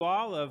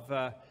All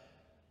of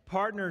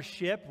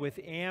partnership with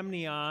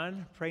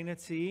Amnion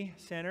Pregnancy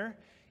Center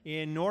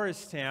in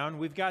Norristown.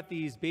 We've got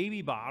these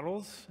baby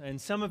bottles,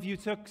 and some of you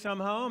took some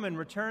home and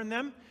returned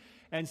them,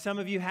 and some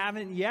of you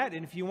haven't yet.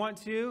 And if you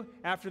want to,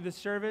 after the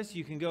service,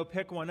 you can go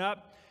pick one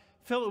up,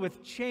 fill it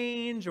with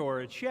change or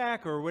a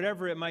check or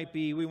whatever it might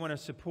be. We want to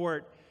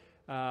support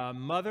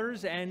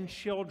mothers and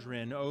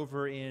children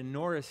over in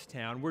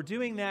Norristown. We're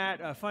doing that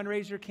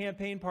fundraiser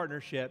campaign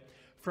partnership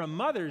from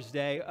Mother's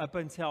Day up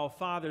until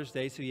Father's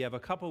Day, so you have a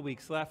couple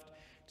weeks left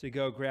to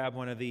go grab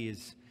one of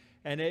these.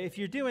 And if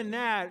you're doing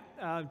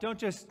that, don't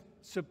just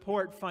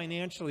support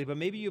financially, but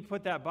maybe you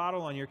put that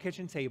bottle on your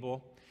kitchen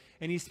table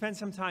and you spend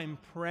some time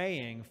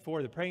praying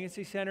for the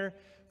pregnancy center,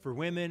 for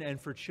women,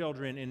 and for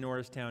children in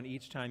Norristown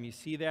each time you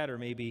see that, or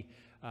maybe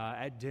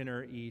at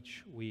dinner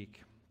each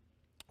week.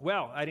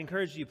 Well, I'd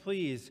encourage you,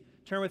 please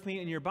turn with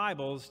me in your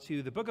Bibles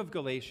to the book of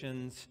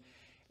Galatians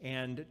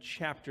and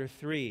chapter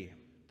 3.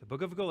 The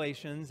book of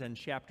Galatians and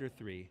chapter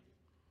 3.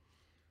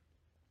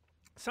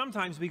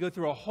 Sometimes we go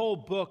through a whole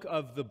book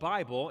of the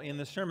Bible in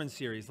the sermon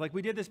series, like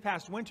we did this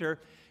past winter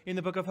in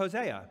the book of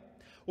Hosea,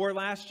 or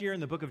last year in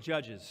the book of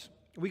Judges.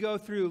 We go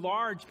through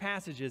large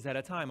passages at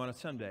a time on a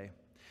Sunday.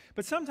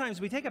 But sometimes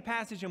we take a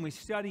passage and we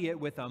study it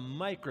with a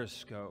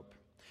microscope,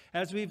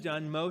 as we've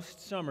done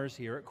most summers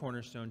here at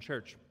Cornerstone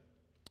Church.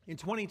 In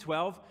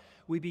 2012,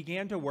 we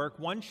began to work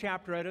one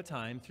chapter at a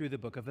time through the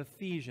book of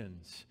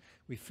Ephesians.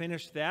 We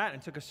finished that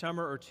and took a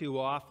summer or two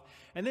off.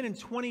 And then in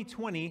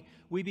 2020,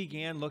 we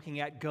began looking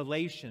at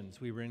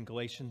Galatians. We were in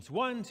Galatians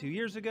 1 2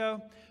 years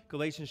ago,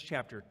 Galatians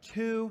chapter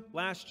 2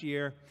 last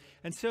year.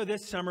 And so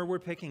this summer we're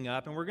picking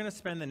up, and we're going to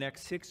spend the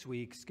next 6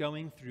 weeks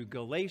going through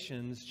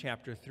Galatians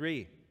chapter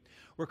 3.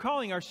 We're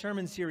calling our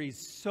sermon series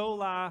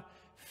Sola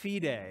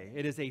Fide.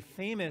 It is a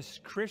famous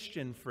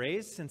Christian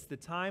phrase since the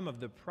time of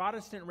the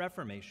Protestant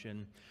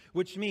Reformation,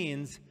 which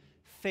means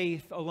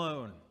faith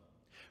alone.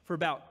 For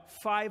about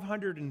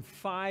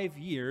 505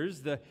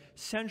 years, the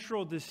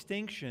central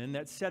distinction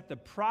that set the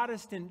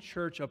Protestant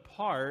church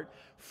apart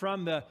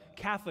from the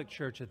Catholic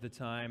Church at the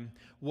time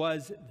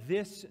was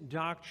this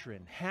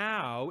doctrine.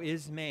 How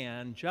is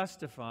man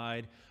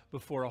justified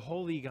before a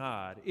holy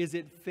God? Is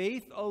it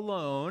faith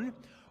alone,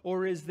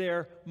 or is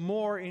there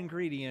more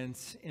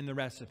ingredients in the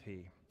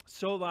recipe?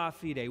 Sola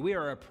fide. We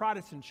are a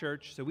Protestant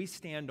church, so we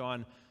stand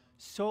on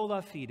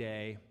sola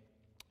fide,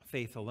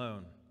 faith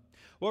alone.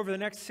 Well, over the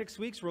next 6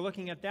 weeks, we're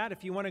looking at that.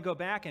 If you want to go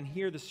back and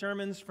hear the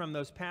sermons from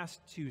those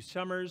past 2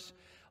 summers,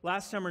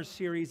 last summer's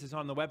series is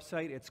on the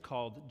website. It's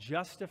called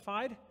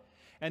Justified.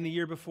 And the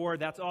year before,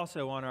 that's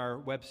also on our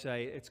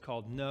website. It's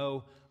called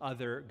No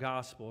Other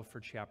Gospel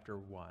for chapter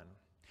 1.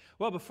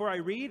 Well, before I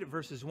read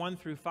verses 1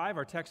 through 5,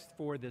 our text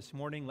for this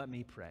morning, let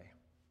me pray.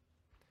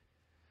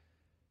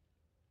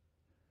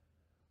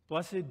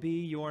 Blessed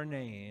be your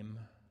name,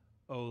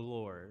 O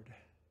Lord.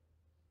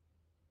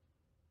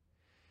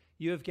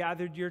 You have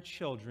gathered your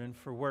children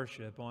for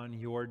worship on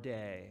your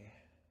day.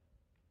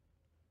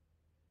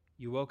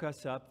 You woke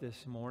us up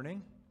this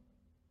morning,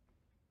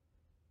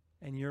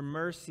 and your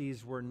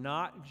mercies were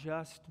not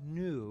just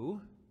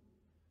new,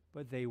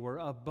 but they were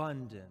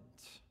abundant.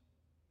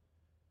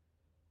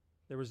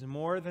 There was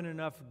more than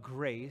enough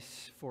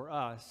grace for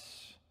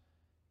us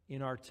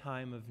in our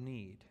time of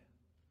need.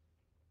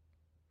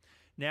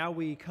 Now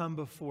we come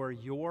before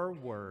your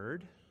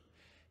word,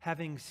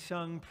 having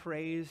sung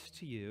praise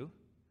to you,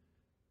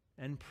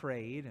 and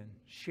prayed and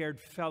shared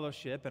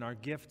fellowship and our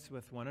gifts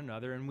with one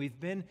another, and we've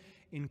been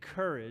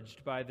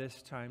encouraged by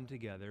this time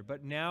together.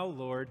 But now,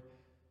 Lord,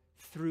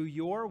 through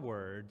your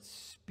word,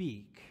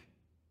 speak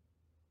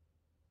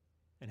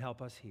and help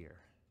us hear.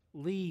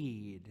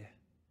 Lead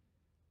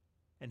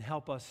and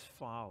help us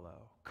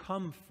follow.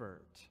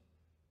 Comfort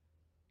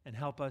and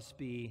help us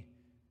be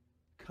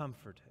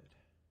comforted.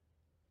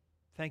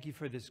 Thank you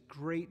for this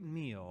great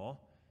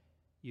meal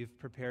you've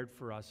prepared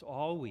for us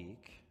all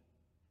week.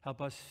 Help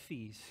us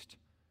feast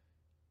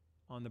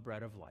on the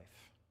bread of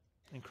life.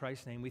 In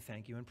Christ's name we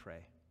thank you and pray.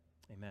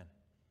 Amen.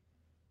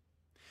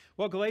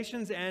 Well,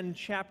 Galatians and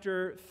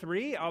chapter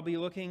 3, I'll be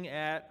looking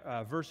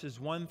at verses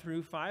 1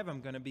 through 5.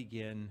 I'm going to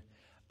begin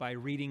by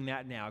reading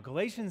that now.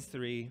 Galatians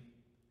 3,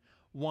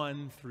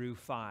 1 through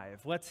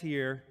 5. Let's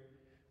hear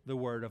the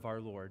word of our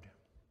Lord.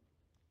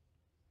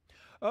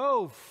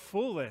 Oh,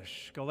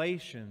 foolish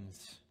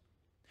Galatians,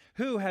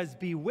 who has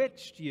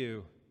bewitched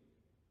you?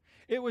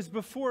 It was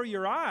before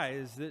your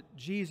eyes that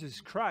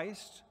Jesus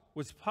Christ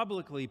was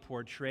publicly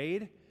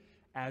portrayed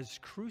as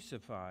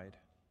crucified.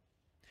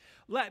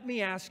 Let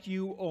me ask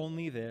you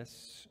only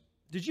this.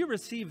 Did you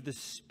receive the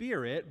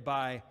Spirit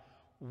by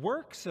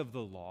works of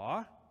the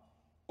law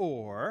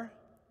or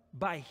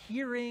by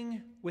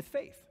hearing with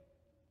faith?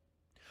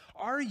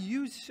 Are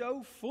you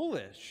so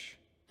foolish?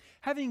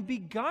 Having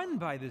begun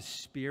by the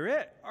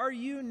Spirit, are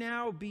you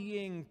now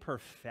being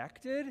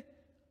perfected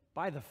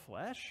by the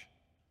flesh?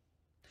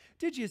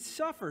 Did you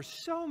suffer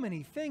so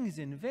many things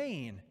in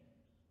vain,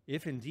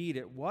 if indeed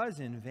it was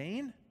in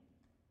vain?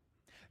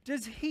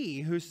 Does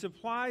he who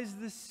supplies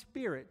the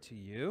Spirit to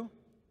you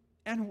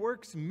and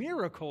works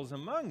miracles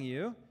among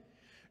you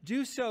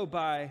do so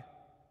by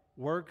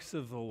works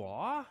of the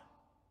law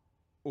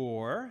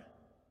or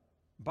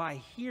by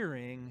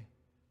hearing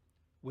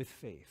with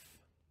faith.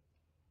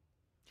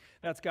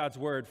 That's God's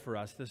word for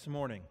us this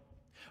morning.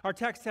 Our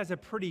text has a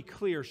pretty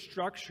clear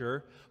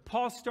structure.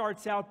 Paul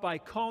starts out by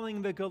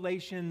calling the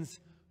Galatians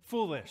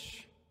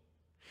foolish.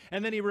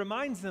 And then he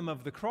reminds them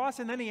of the cross,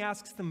 and then he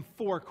asks them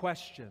 4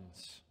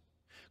 questions.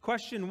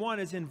 Question 1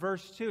 is in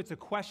verse 2. It's a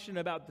question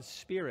about the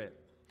Spirit.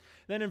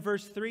 Then in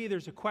verse 3,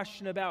 there's a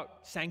question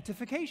about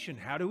sanctification.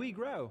 How do we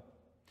grow?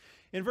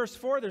 In verse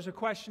 4, there's a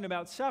question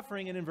about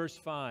suffering. And in verse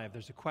 5,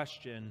 there's a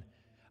question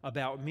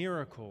about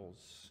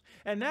miracles.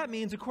 And that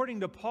means,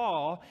 according to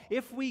Paul,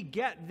 if we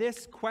get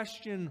this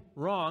question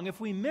wrong, if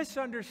we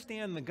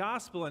misunderstand the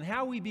gospel and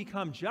how we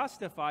become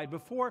justified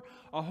before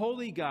a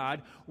holy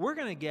God, we're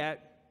going to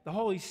get the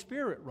Holy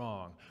Spirit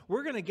wrong.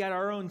 We're going to get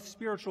our own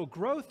spiritual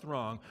growth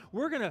wrong.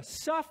 We're going to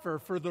suffer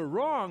for the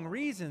wrong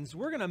reasons.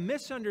 We're going to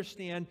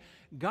misunderstand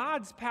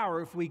God's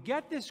power. If we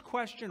get this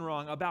question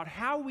wrong about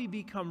how we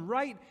become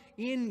right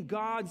in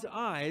God's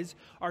eyes,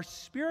 our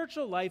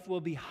spiritual life will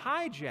be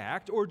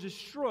hijacked or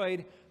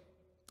destroyed,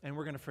 and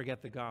we're going to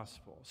forget the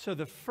gospel. So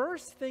the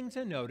first thing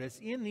to notice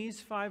in these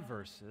 5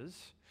 verses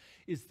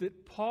is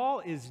that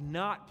Paul is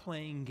not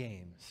playing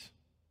games.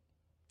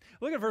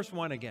 Look at verse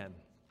 1 again.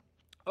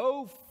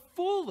 O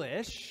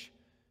foolish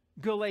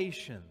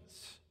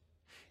Galatians.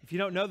 If you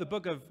don't know the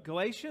book of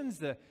Galatians,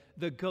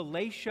 the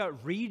Galatia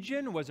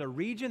region was a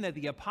region that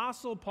the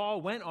Apostle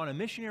Paul went on a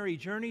missionary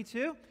journey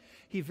to.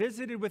 He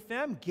visited with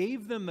them,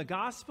 gave them the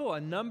gospel.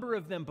 A number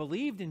of them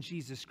believed in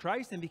Jesus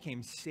Christ and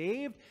became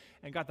saved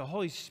and got the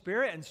Holy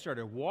Spirit and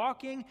started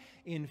walking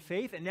in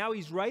faith. And now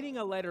he's writing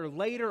a letter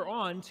later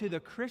on to the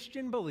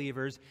Christian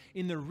believers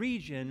in the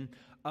region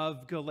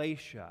of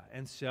Galatia.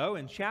 And so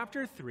in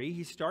chapter 3,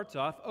 he starts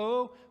off,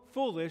 O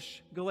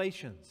foolish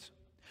Galatians.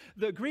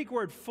 The Greek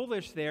word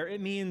foolish there,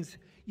 it means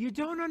you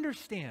don't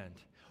understand,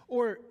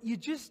 or you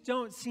just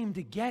don't seem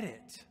to get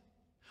it.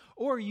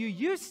 Or you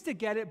used to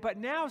get it, but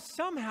now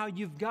somehow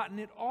you've gotten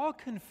it all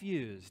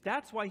confused.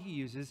 That's why he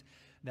uses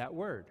that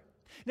word.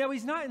 Now,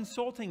 he's not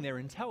insulting their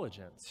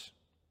intelligence.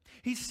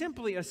 He's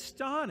simply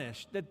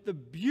astonished that the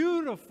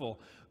beautiful,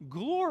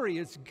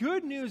 glorious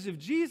good news of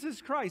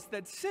Jesus Christ,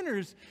 that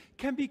sinners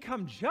can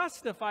become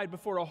justified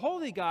before a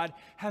holy God,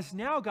 has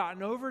now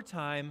gotten over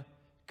time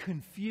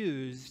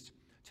confused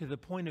to the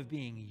point of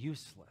being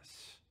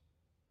useless.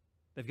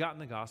 They've gotten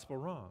the gospel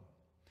wrong.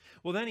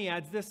 Well, then he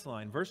adds this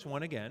line, verse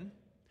 1 again.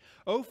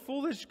 O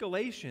foolish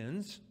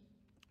Galatians,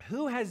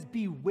 who has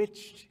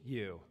bewitched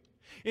you?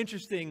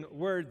 Interesting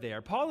word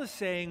there. Paul is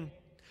saying,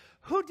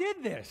 who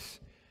did this?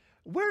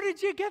 Where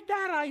did you get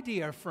that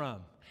idea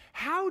from?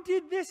 How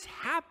did this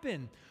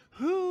happen?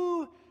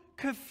 Who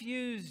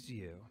confused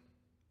you?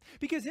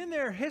 Because in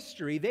their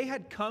history, they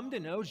had come to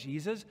know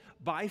Jesus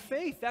by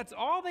faith. That's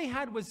all they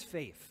had was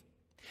faith.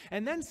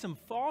 And then some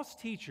false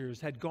teachers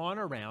had gone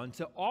around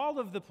to all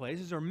of the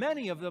places, or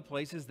many of the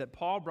places that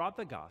Paul brought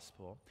the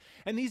gospel.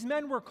 And these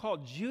men were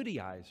called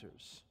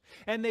Judaizers.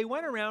 And they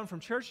went around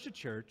from church to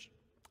church,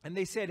 and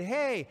they said,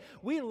 hey,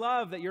 we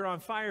love that you're on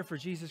fire for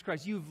Jesus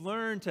Christ. You've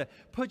learned to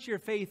put your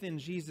faith in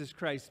Jesus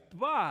Christ,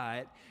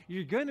 but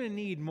you're going to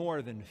need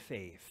more than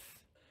faith.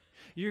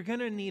 You're going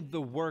to need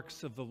the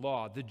works of the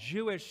law, the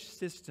Jewish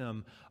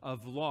system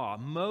of law,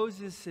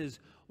 Moses'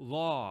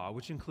 law,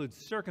 which includes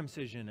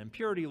circumcision and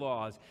purity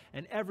laws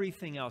and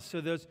everything else. So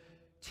those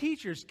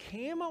teachers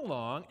came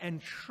along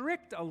and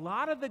tricked a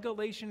lot of the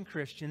Galatian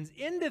Christians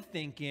into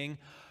thinking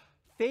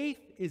faith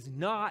is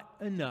not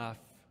enough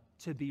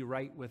to be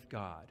right with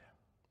God.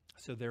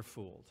 So they're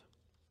fooled.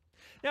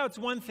 Now, it's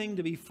one thing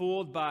to be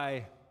fooled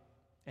by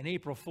an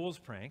April Fool's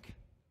prank.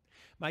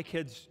 My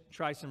kids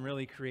try some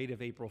really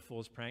creative April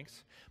Fool's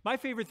pranks. My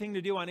favorite thing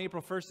to do on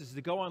April 1st is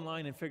to go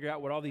online and figure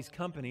out what all these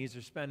companies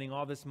are spending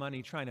all this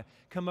money trying to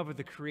come up with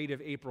a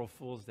creative April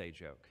Fool's Day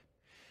joke.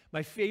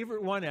 My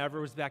favorite one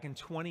ever was back in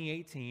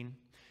 2018.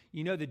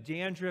 You know the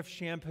dandruff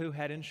shampoo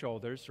Head and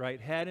Shoulders,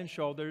 right? Head and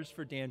Shoulders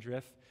for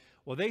dandruff.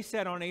 Well, they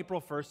said on April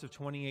 1st of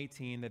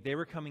 2018 that they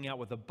were coming out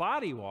with a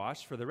body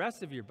wash for the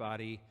rest of your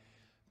body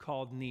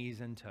called Knees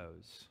and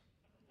Toes.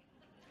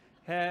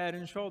 Head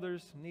and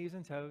shoulders, knees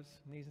and toes,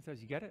 knees and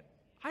toes. You get it?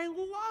 I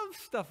love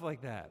stuff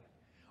like that.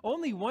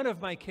 Only one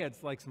of my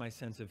kids likes my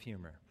sense of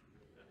humor.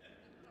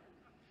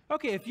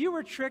 Okay, if you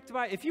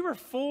were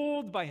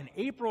fooled by an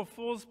April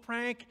Fool's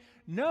prank,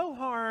 no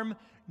harm,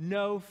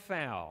 no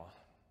foul.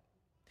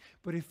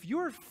 But if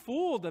you're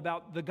fooled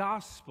about the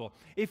gospel,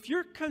 if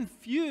you're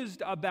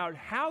confused about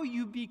how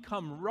you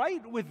become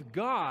right with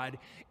God,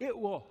 it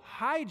will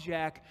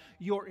hijack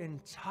your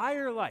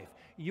entire life,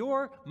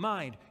 your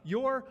mind,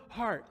 your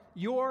heart,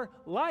 your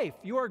life,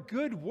 your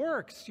good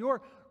works,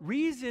 your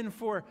reason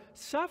for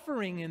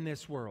suffering in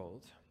this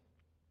world.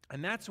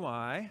 And that's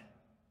why,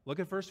 look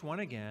at verse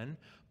 1 again,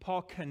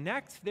 Paul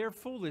connects their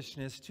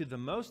foolishness to the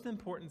most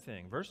important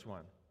thing. Verse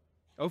 1,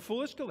 O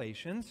foolish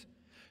Galatians,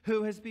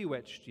 who has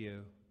bewitched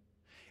you?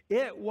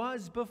 It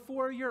was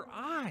before your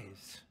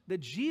eyes that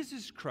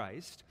Jesus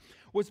Christ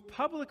was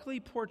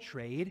publicly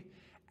portrayed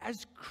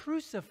as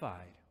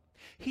crucified.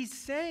 He's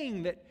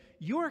saying that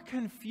your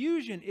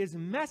confusion is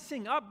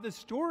messing up the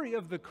story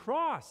of the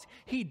cross.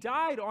 He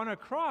died on a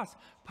cross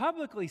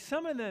publicly.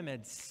 Some of them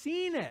had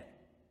seen it,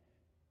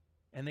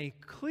 and they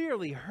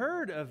clearly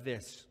heard of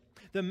this,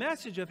 the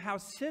message of how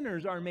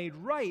sinners are made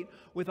right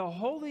with a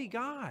holy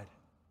God.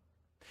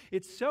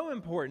 It's so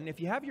important.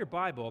 If you have your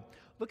Bible,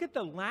 look at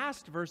the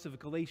last verse of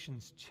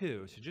Galatians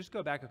 2. So just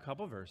go back a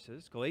couple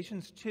verses.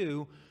 Galatians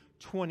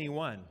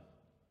 2:21.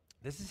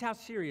 This is how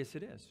serious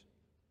it is.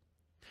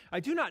 I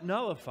do not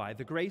nullify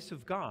the grace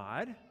of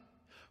God,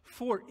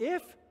 for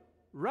if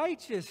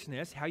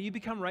righteousness, how you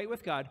become right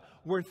with God,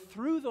 were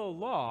through the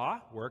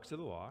law, works of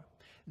the law,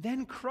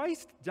 then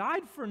Christ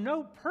died for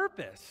no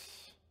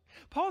purpose.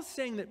 Paul's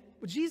saying that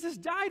Jesus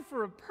died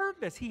for a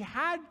purpose. He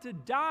had to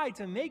die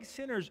to make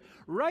sinners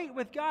right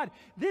with God.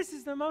 This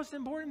is the most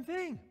important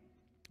thing.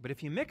 But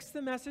if you mix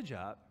the message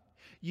up,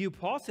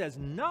 Paul says,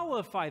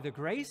 nullify the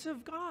grace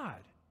of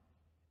God.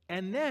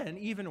 And then,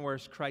 even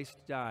worse, Christ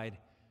died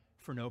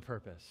for no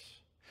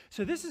purpose.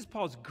 So this is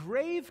Paul's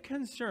grave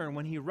concern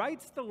when he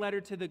writes the letter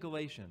to the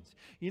Galatians.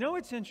 You know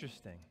what's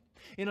interesting?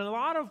 In a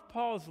lot of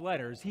Paul's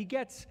letters, he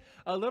gets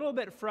a little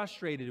bit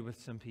frustrated with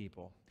some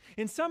people.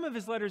 In some of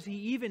his letters, he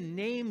even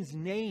names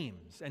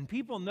names, and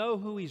people know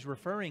who he's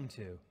referring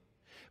to.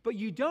 But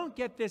you don't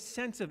get this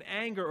sense of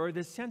anger or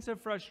this sense of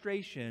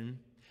frustration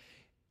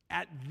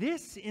at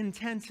this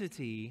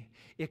intensity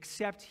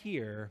except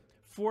here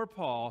for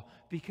Paul,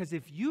 because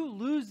if you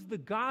lose the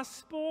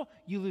gospel,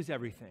 you lose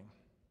everything.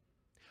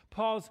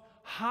 Paul's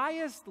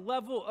highest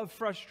level of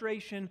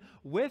frustration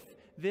with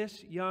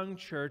this young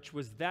church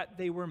was that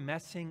they were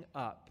messing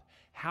up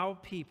how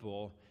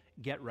people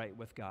get right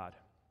with God.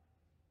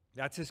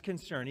 That's his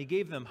concern. He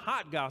gave them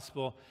hot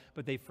gospel,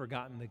 but they've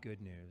forgotten the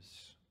good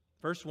news.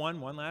 Verse 1,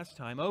 one last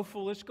time. O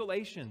foolish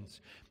Galatians,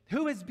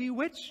 who has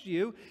bewitched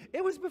you?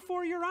 It was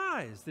before your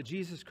eyes that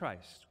Jesus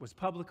Christ was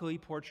publicly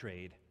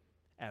portrayed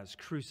as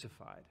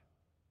crucified.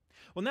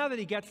 Well, now that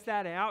he gets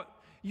that out,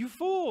 you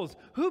fools,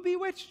 who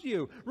bewitched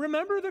you?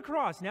 Remember the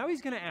cross. Now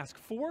he's going to ask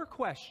 4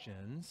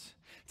 questions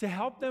to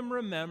help them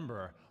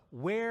remember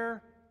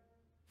where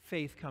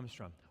faith comes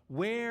from,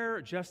 where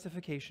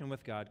justification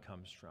with God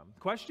comes from.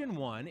 Question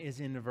 1 is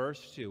in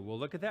verse 2. We'll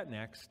look at that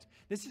next.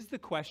 This is the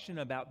question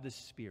about the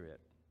Spirit.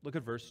 Look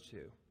at verse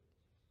 2.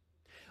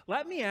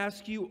 Let me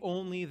ask you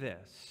only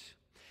this.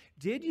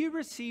 Did you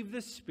receive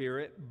the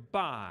Spirit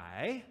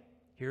by,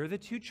 here are the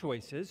 2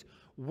 choices,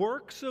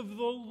 works of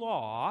the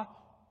law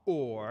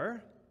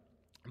or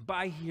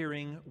by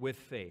hearing with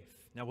faith?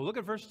 Now we'll look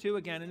at verse 2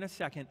 again in a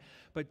second,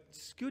 but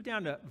scoot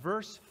down to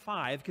verse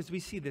 5 because we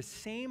see the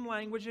same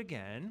language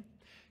again.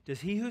 Does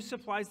he who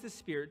supplies the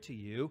Spirit to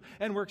you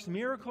and works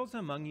miracles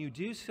among you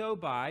do so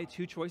by,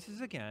 2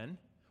 choices again,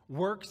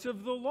 works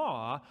of the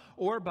law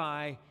or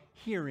by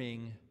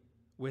hearing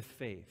with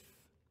faith?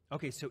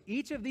 Okay, so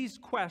each of these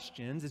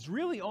questions is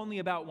really only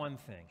about one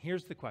thing.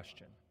 Here's the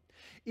question.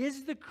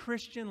 Is the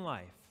Christian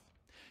life,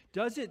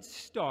 does it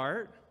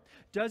start,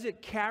 does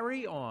it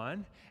carry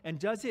on, and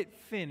does it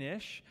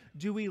finish?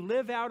 Do we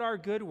live out our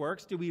good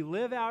works? Do we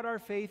live out our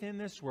faith in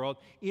this world?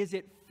 Is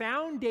it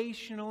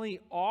foundationally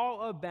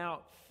all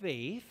about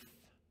faith?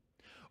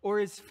 Or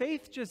is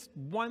faith just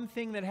one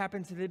thing that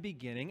happens at the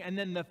beginning, and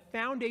then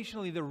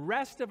foundationally the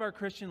rest of our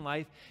Christian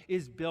life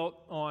is built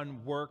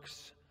on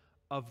works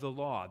of the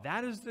law?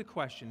 That is the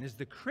question. Is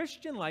the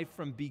Christian life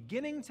from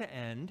beginning to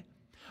end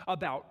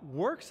about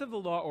works of the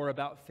law or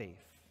about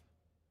faith?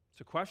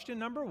 So question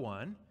number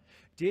 1,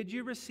 did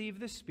you receive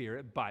the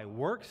Spirit by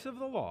works of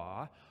the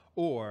law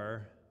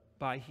or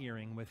by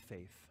hearing with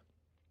faith?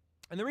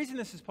 And the reason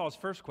this is Paul's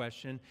first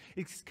question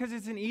is because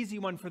it's an easy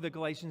one for the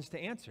Galatians to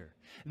answer.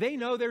 They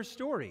know their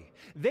story.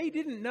 They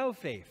didn't know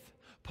faith.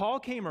 Paul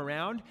came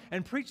around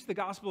and preached the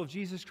gospel of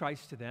Jesus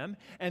Christ to them,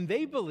 and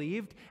they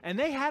believed, and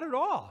they had it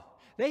all.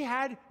 They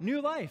had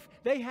new life.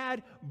 They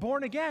had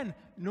born again,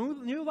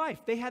 new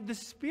life. They had the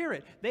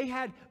Spirit. They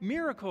had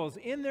miracles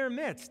in their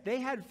midst. They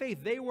had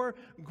faith. They were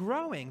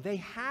growing. They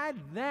had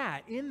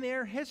that in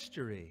their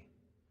history.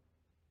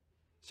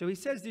 So he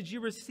says, did you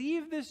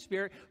receive the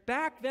Spirit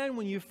back then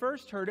when you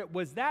first heard it?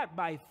 Was that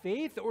by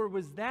faith or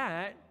was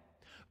that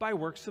by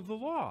works of the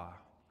law?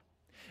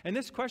 And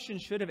this question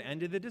should have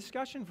ended the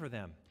discussion for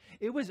them.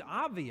 It was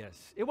obvious.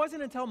 It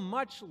wasn't until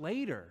much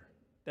later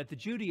that the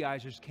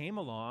Judaizers came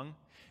along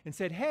and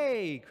said,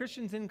 hey,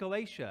 Christians in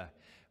Galatia,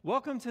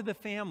 welcome to the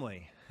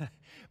family,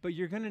 but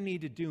you're going to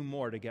need to do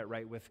more to get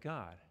right with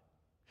God.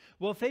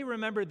 Well, if they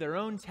remembered their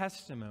own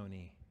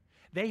testimony,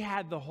 they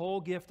had the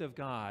whole gift of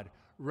God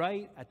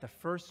right at the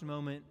first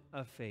moment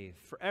of faith.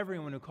 For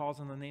everyone who calls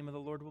on the name of the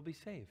Lord will be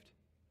saved.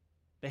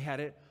 They had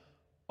it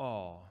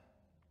all.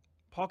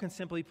 Paul can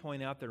simply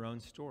point out their own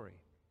story.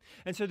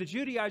 And so the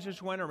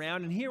Judaizers went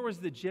around, and here was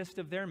the gist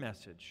of their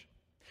message.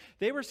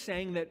 They were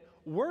saying that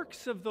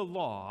works of the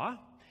law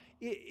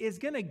is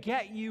going to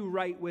get you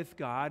right with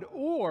God,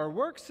 or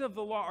works of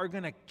the law are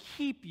going to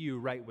keep you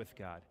right with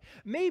God.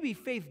 Maybe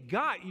faith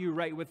got you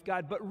right with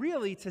God, but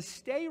really to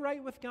stay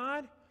right with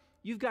God,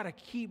 you've got to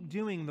keep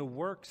doing the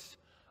works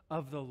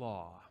of the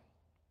law,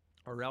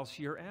 or else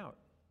you're out.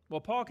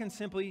 Well, Paul can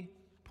simply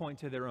point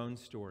to their own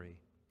story.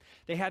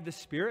 They had the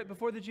Spirit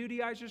before the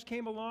Judaizers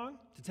came along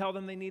to tell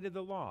them they needed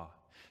the law.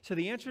 So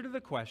the answer to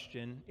the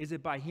question, is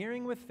it by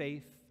hearing with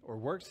faith or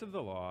works of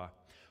the law,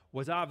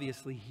 was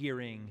obviously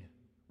hearing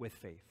with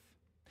faith.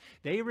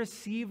 They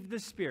received the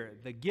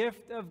Spirit, the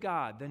gift of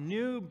God, the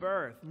new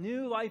birth,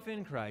 new life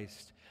in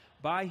Christ,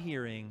 by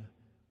hearing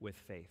with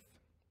faith.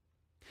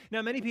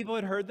 Now, many people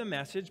had heard the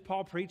message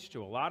Paul preached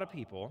to a lot of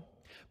people,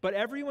 but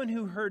everyone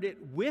who heard it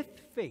with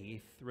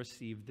faith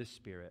received the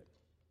Spirit.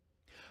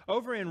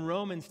 Over in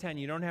Romans 10,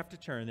 you don't have to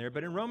turn there,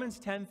 but in Romans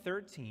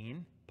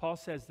 10:13, Paul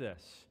says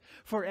this,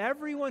 "For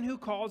everyone who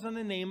calls on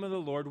the name of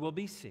the Lord will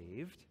be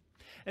saved."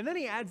 And then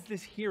he adds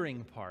this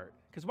hearing part.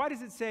 Because why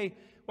doesn't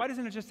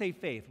it just say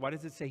faith? Why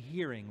does it say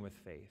hearing with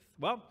faith?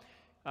 Well,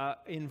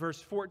 in verse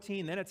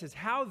 14, then it says,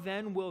 "How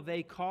then will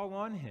they call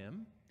on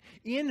him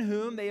in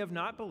whom they have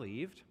not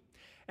believed?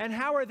 And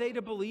how are they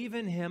to believe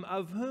in him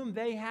of whom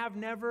they have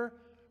never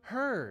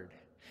heard?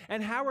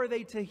 And how are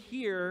they to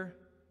hear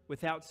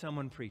without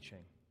someone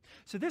preaching?"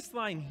 So this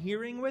line,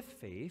 hearing with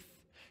faith,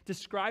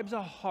 describes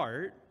a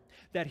heart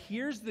that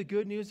hears the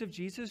good news of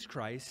Jesus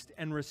Christ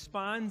and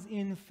responds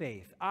in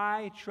faith.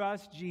 I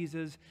trust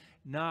Jesus,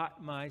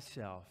 not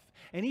myself.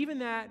 And even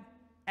that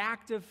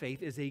act of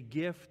faith is a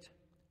gift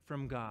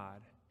from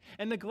God.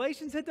 And the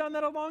Galatians had done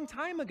that a long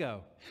time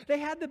ago. They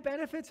had the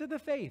benefits of the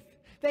faith.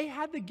 They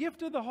had the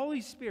gift of the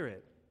Holy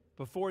Spirit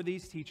before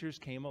these teachers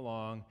came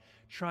along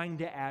trying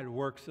to add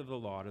works of the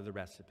law to the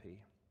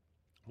recipe.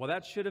 Well,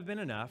 that should have been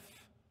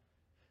enough.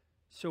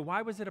 So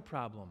why was it a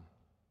problem?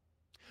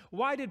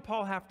 Why did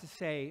Paul have to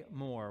say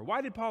more?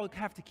 Why did Paul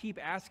have to keep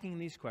asking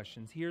these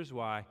questions? Here's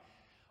why.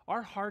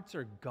 Our hearts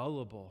are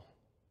gullible.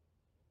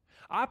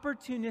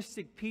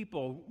 Opportunistic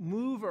people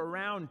move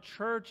around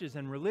churches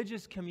and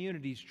religious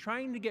communities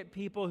trying to get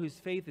people whose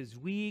faith is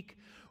weak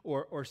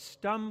or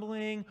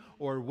stumbling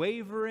or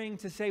wavering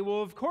to say,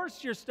 well, of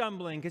course you're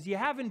stumbling because you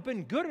haven't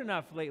been good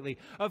enough lately.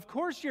 Of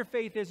course your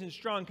faith isn't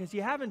strong because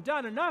you haven't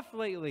done enough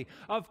lately.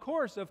 Of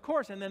course.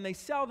 And then they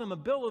sell them a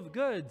bill of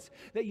goods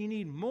that you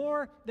need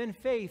more than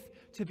faith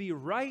to be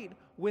right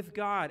with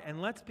God.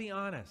 And let's be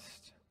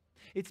honest.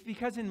 It's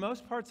because in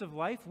most parts of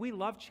life, we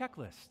love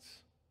checklists.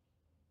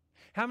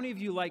 How many of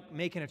you like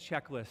making a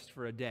checklist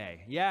for a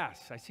day?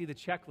 Yes, I see the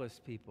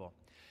checklist people.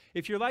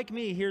 If you're like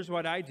me, here's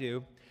what I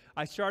do.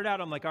 I start out,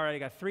 I'm like, all right, I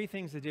got 3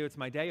 things to do. It's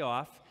my day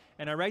off.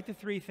 And I write the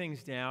 3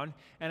 things down,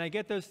 and I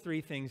get those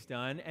 3 things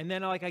done. And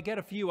then I get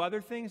a few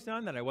other things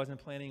done that I wasn't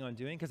planning on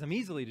doing because I'm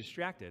easily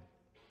distracted.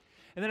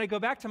 And then I go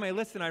back to my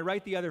list, and I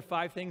write the other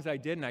 5 things I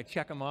did, and I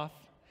check them off.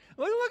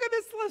 Look at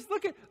this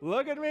list.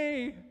 Look at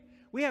me.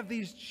 We have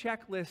these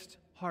checklist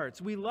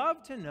hearts. We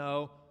love to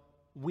know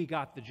we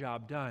got the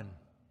job done.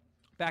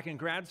 Back in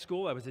grad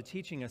school, I was a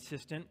teaching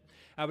assistant.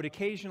 I would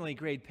occasionally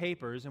grade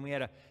papers, and we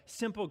had a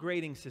simple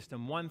grading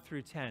system, 1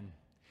 through 10.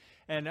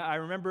 And I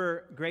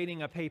remember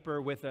grading a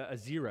paper with a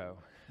 0,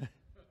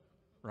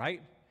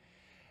 right?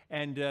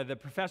 And the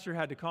professor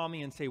had to call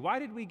me and say, why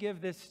did we give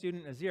this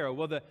student a 0?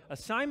 Well, the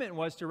assignment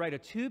was to write a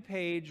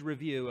 2-page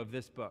review of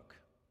this book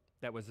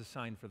that was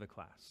assigned for the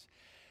class.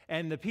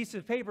 And the piece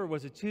of paper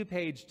was a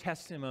 2-page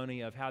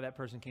testimony of how that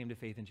person came to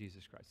faith in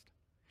Jesus Christ.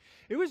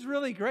 It was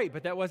really great,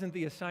 but that wasn't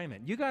the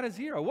assignment. You got a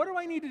 0. What do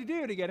I need to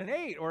do to get an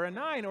 8 or a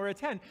 9 or a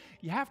 10?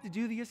 You have to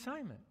do the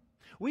assignment.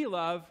 We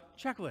love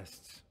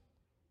checklists.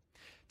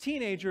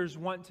 Teenagers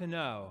want to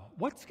know,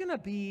 what's going to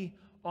be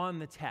on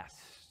the test?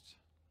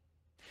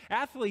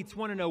 Athletes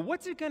want to know,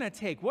 what's it going to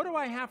take? What do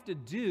I have to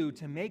do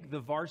to make the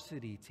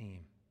varsity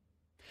team?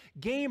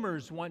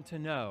 Gamers want to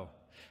know,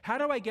 how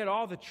do I get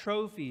all the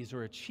trophies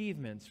or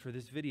achievements for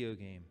this video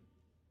game?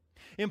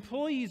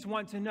 Employees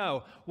want to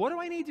know, what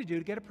do I need to do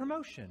to get a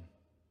promotion?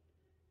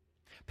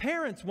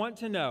 Parents want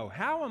to know,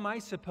 how am I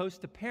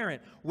supposed to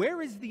parent?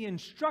 Where is the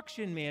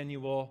instruction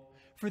manual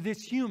for this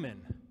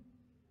human?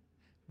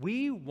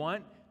 We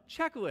want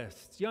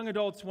checklists. Young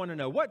adults want to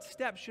know, what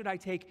steps should I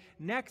take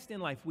next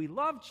in life? We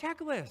love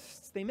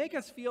checklists. They make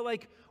us feel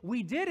like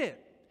we did it.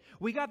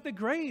 We got the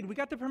grade. We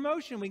got the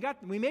promotion.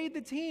 We made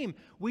the team.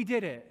 We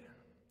did it.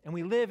 And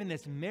we live in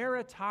this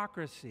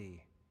meritocracy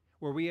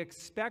where we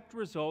expect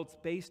results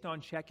based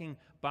on checking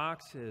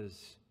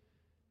boxes.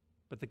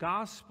 But the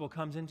gospel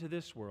comes into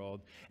this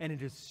world, and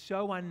it is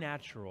so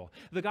unnatural.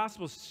 The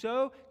gospel is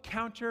so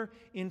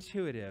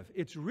counterintuitive.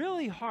 It's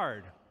really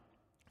hard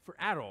for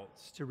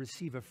adults to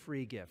receive a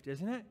free gift,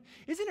 isn't it?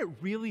 Isn't it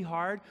really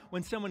hard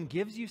when someone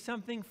gives you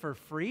something for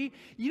free?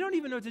 You don't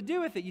even know what to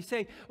do with it. You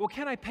say, well,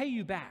 can I pay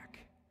you back?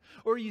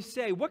 Or you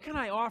say, what can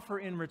I offer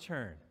in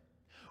return?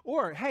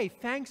 Or, hey,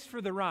 thanks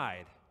for the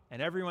ride. And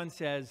everyone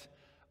says,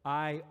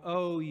 I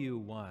owe you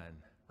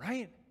one,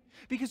 right?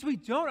 Because we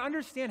don't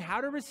understand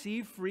how to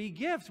receive free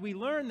gifts. We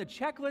learn the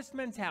checklist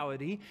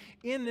mentality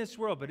in this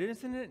world. But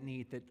isn't it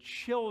neat that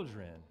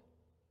children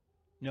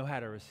know how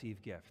to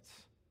receive gifts?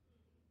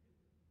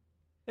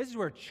 This is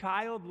where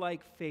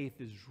childlike faith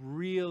is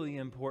really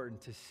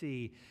important to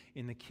see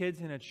in the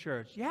kids in a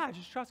church. Yeah,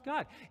 just trust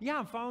God. Yeah,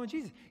 I'm following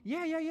Jesus.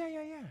 Yeah.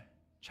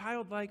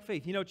 Childlike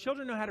faith. You know,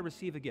 children know how to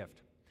receive a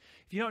gift.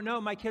 If you don't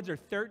know, my kids are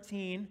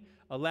 13,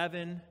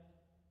 11,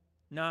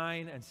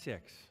 9, and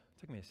 6.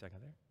 Took me a second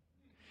there.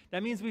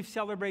 That means we've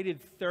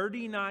celebrated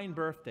 39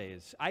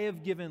 birthdays. I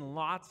have given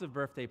lots of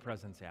birthday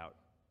presents out,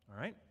 all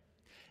right?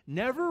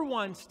 Never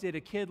once did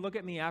a kid look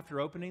at me after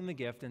opening the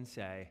gift and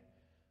say,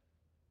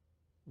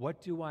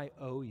 "What do I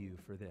owe you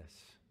for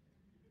this?"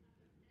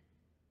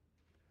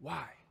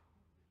 Why?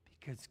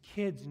 Because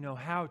kids know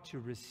how to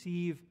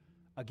receive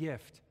a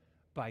gift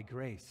by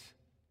grace.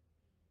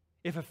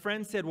 If a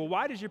friend said, "Well,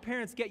 why does your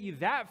parents get you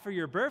that for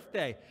your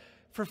birthday?"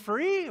 For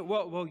free?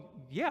 Well,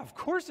 yeah, of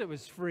course it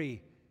was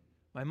free.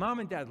 My mom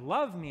and dad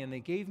loved me, and they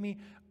gave me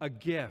a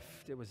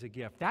gift. It was a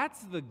gift.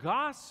 That's the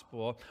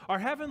gospel. Our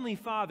Heavenly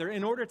Father,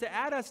 in order to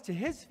add us to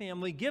His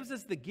family, gives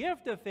us the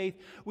gift of faith.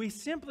 We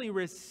simply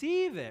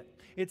receive it.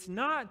 It's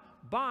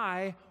not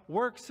by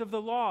works of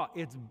the law.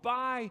 It's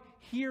by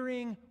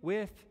hearing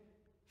with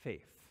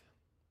faith.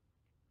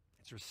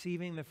 It's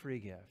receiving the free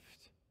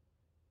gift.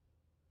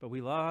 But we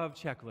love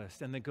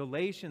checklists, and the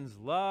Galatians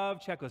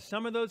love checklists.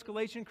 Some of those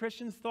Galatian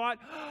Christians thought,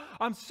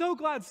 "I'm so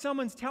glad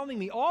someone's telling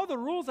me all the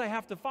rules I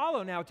have to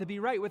follow now to be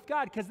right with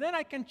God, because then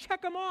I can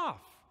check them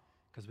off."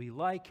 Because we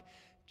like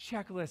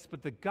checklists,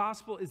 but the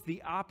gospel is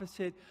the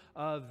opposite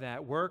of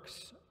that.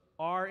 Works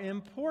are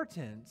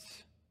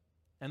important,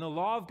 and the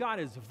law of God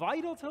is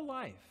vital to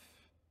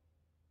life.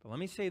 But let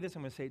me say this,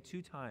 I'm going to say it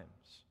 2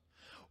 times.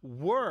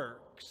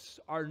 Works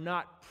are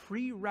not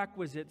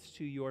prerequisites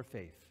to your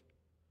faith.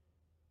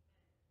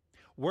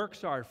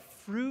 Works are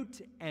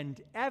fruit and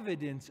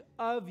evidence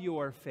of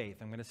your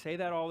faith. I'm going to say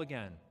that all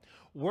again.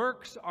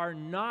 Works are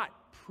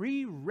not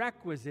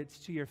prerequisites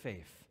to your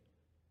faith.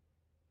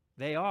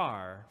 They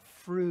are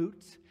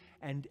fruit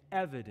and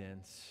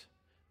evidence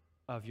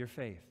of your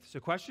faith. So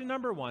question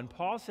number 1,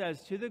 Paul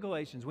says to the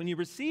Galatians, when you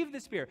received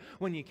the Spirit,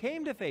 when you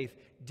came to faith,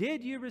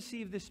 did you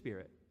receive the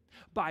Spirit?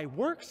 By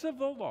works of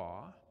the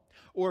law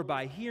or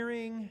by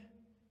hearing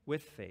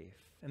with faith?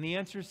 And the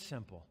answer is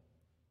simple.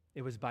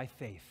 It was by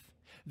faith.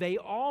 They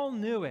all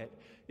knew it.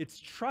 It's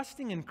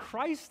trusting in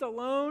Christ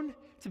alone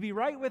to be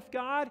right with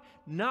God,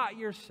 not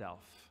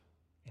yourself.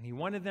 And he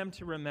wanted them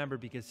to remember,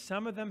 because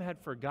some of them had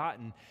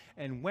forgotten.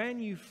 And when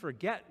you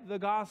forget the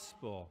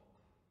gospel,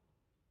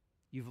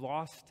 you've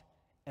lost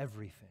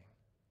everything.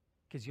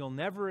 Because you'll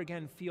never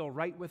again feel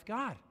right with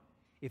God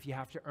if you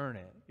have to earn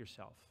it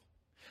yourself.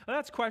 Well,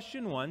 that's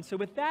question 1. So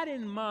with that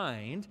in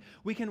mind,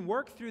 we can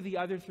work through the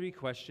other 3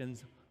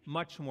 questions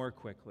much more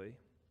quickly.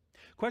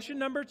 Question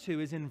number 2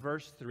 is in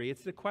verse 3.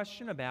 It's the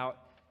question about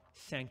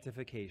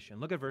sanctification.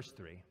 Look at verse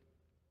 3.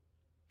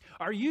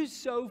 Are you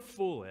so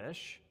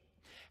foolish,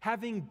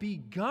 having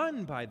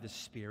begun by the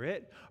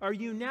Spirit, are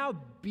you now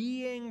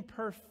being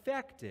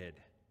perfected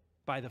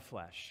by the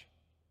flesh?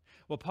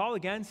 Well, Paul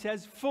again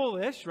says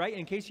foolish, right?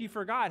 In case you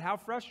forgot how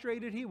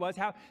frustrated he was,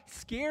 how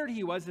scared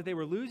he was that they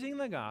were losing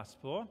the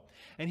gospel.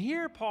 And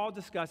here Paul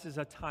discusses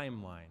a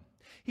timeline.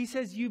 He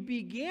says, you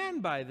began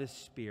by the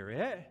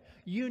Spirit,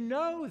 you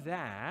know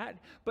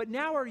that, but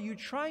now are you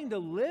trying to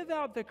live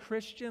out the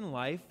Christian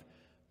life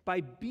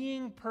by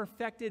being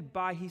perfected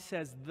by, he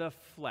says, the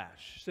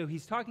flesh. So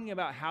he's talking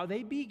about how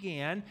they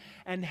began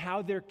and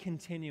how they're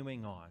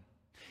continuing on.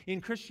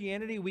 In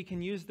Christianity, we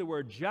can use the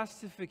word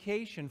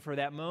justification for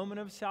that moment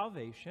of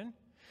salvation.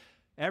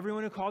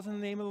 Everyone who calls on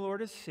the name of the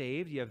Lord is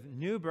saved. You have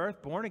new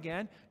birth, born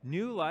again,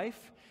 new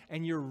life,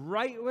 and you're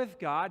right with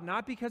God,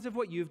 not because of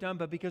what you've done,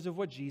 but because of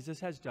what Jesus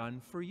has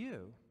done for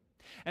you.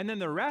 And then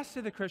the rest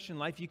of the Christian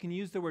life, you can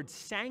use the word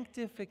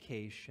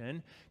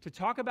sanctification to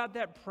talk about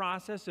that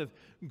process of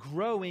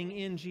growing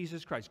in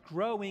Jesus Christ,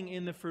 growing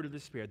in the fruit of the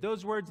Spirit.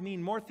 Those words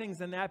mean more things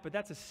than that, but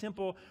that's a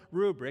simple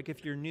rubric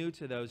if you're new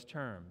to those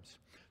terms.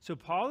 So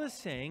Paul is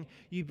saying,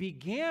 you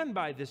began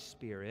by the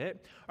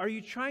Spirit. Are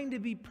you trying to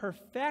be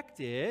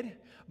perfected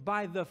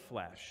by the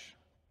flesh?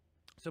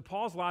 So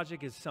Paul's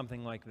logic is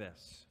something like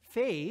this.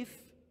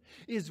 Faith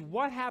is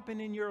what happened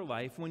in your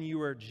life when you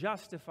were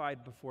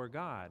justified before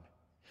God.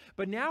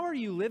 But now are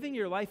you living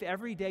your life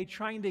every day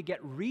trying to get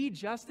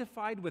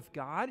re-justified with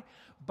God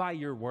by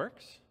your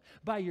works,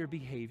 by your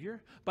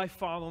behavior, by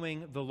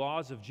following the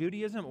laws of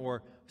Judaism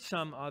or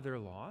some other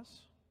laws?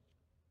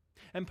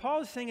 And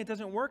Paul is saying it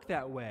doesn't work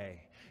that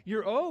way.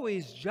 You're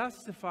always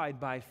justified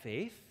by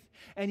faith,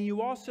 and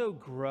you also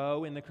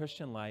grow in the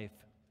Christian life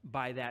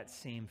by that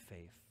same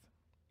faith.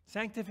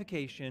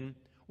 Sanctification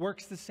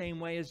works the same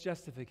way as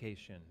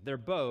justification. They're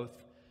both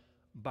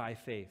by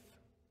faith.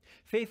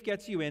 Faith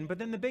gets you in, but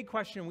then the big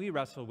question we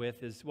wrestle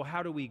with is, well,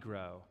 how do we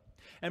grow?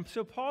 And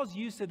so Paul's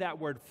use of that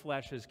word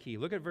flesh is key.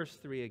 Look at verse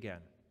 3 again.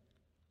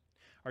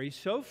 Are you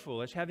so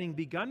foolish, having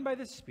begun by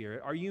the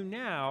Spirit, are you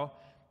now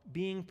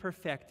being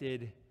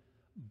perfected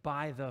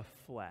by the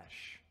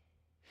flesh?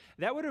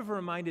 That would have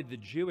reminded the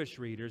Jewish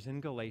readers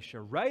in Galatia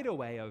right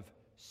away of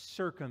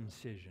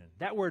circumcision.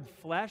 That word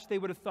flesh, they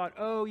would have thought,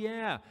 oh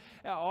yeah,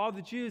 all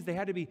the Jews, they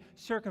had to be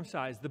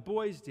circumcised. The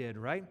boys did,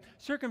 right?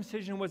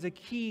 Circumcision was a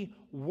key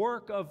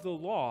work of the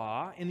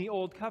law in the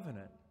Old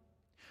Covenant.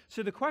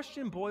 So the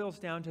question boils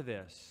down to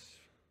this.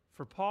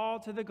 For Paul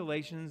to the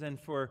Galatians and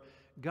for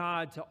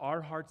God to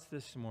our hearts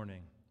this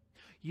morning.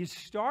 You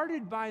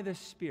started by the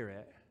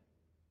Spirit,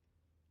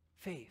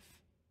 faith.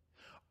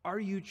 Are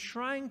you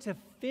trying to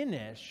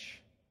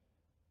finish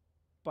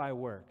by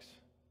works?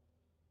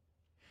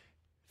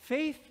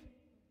 Faith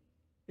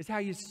is how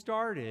you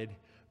started,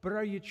 but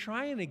are you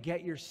trying to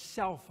get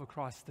yourself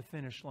across the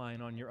finish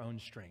line on your own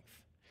strength?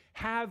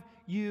 Have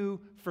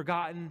you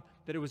forgotten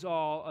that it was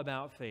all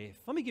about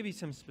faith? Let me give you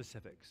some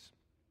specifics.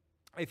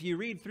 If you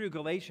read through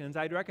Galatians,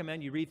 I'd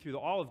recommend you read through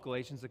all of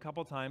Galatians a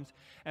couple times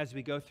as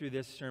we go through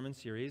this sermon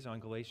series on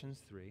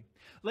Galatians 3.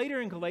 Later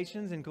in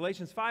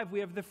Galatians 5, we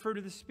have the fruit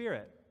of the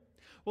Spirit.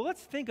 Well,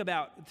 let's think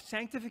about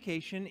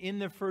sanctification in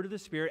the fruit of the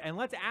Spirit, and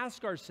let's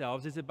ask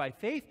ourselves, is it by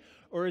faith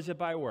or is it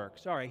by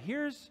works? All right,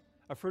 here's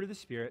a fruit of the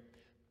Spirit,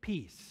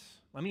 peace.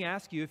 Let me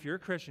ask you, if you're a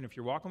Christian, if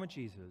you're walking with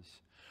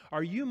Jesus,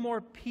 are you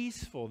more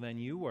peaceful than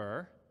you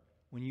were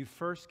when you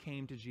first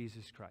came to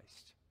Jesus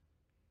Christ?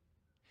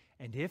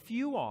 And if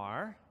you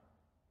are,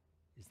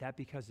 is that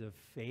because of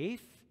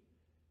faith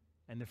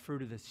and the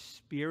fruit of the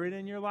Spirit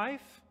in your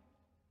life?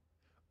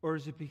 Or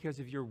is it because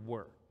of your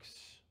works?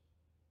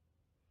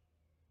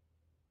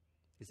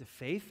 Is it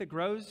faith that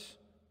grows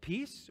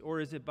peace, or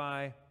is it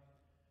by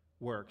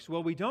works?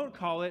 Well, we don't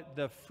call it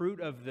the fruit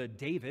of the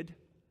David.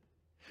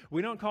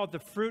 We don't call it the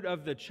fruit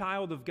of the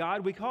child of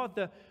God. We call it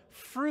the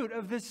fruit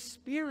of the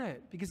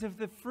Spirit. Because if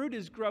the fruit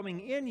is growing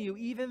in you,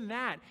 even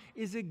that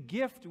is a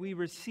gift we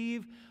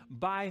receive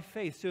by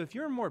faith. So if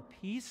you're more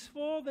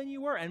peaceful than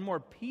you were and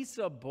more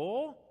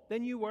peaceable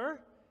than you were,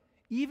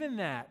 even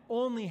that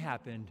only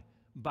happened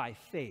by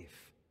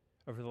faith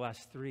over the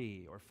last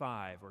 3 or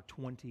 5 or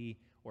 20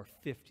 or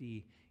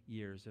 50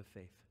 years of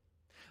faith.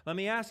 Let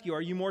me ask you,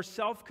 are you more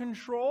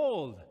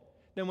self-controlled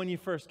than when you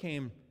first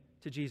came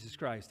to Jesus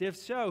Christ? If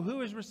so,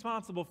 who is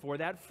responsible for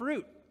that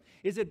fruit?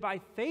 Is it by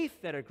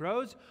faith that it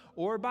grows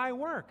or by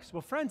works?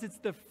 Well, friends, it's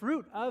the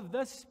fruit of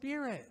the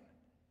Spirit.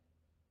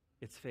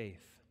 It's faith.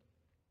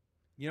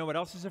 You know what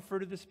else is a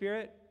fruit of the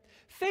Spirit?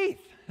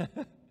 Faith.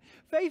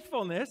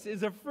 Faithfulness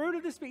is a fruit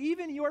of the Spirit.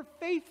 Even your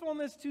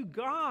faithfulness to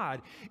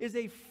God is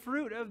a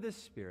fruit of the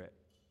Spirit.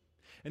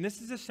 And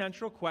this is a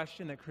central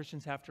question that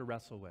Christians have to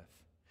wrestle with.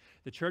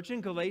 The church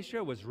in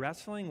Galatia was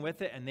wrestling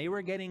with it, and they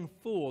were getting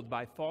fooled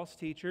by false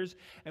teachers.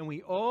 And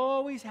we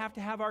always have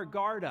to have our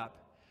guard up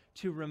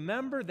to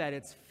remember that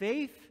it's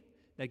faith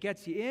that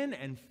gets you in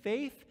and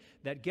faith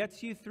that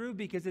gets you through,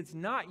 because it's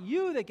not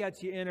you that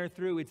gets you in or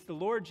through. It's the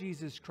Lord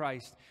Jesus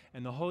Christ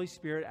and the Holy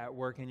Spirit at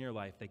work in your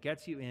life that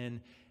gets you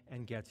in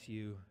and gets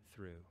you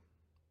through.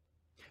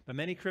 But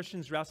many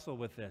Christians wrestle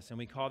with this, and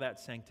we call that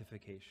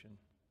sanctification.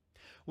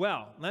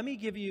 Well, let me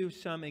give you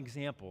some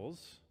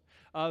examples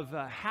of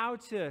how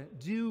to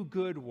do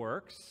good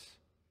works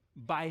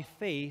by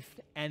faith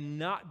and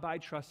not by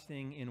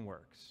trusting in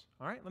works.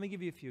 All right, let me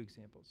give you a few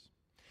examples.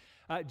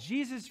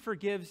 Jesus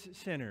forgives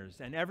sinners,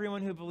 and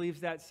everyone who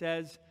believes that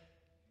says,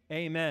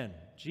 amen.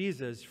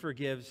 Jesus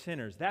forgives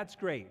sinners. That's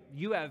great.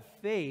 You have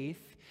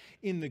faith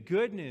in the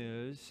good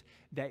news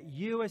that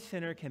you, a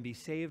sinner, can be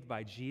saved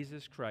by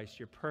Jesus Christ,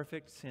 your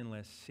perfect,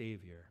 sinless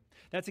Savior.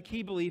 That's a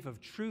key belief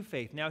of true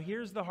faith. Now,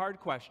 here's the hard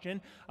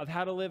question of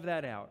how to live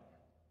that out.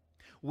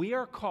 We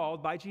are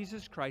called by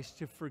Jesus Christ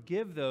to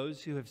forgive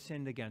those who have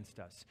sinned against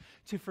us,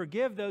 to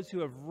forgive those who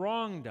have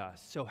wronged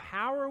us. So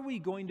how are we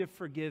going to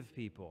forgive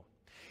people?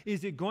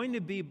 Is it going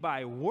to be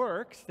by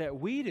works that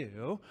we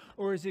do,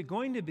 or is it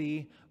going to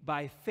be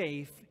by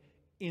faith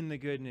in the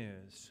good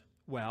news?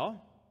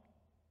 Well,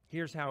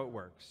 here's how it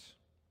works.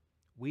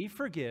 We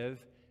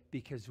forgive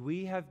because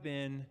we have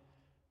been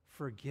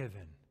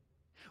forgiven.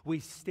 We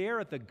stare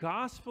at the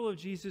gospel of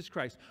Jesus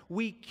Christ.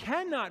 We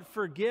cannot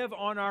forgive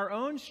on our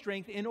own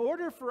strength. In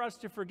order for us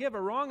to forgive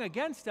a wrong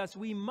against us,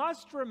 we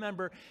must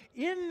remember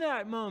in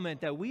that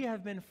moment that we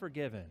have been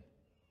forgiven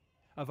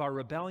of our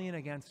rebellion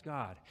against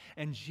God.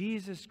 And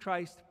Jesus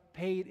Christ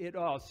paid it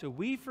all. So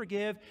we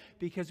forgive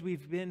because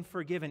we've been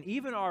forgiven.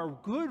 Even our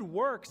good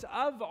works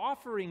of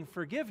offering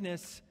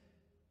forgiveness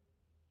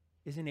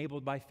is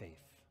enabled by faith.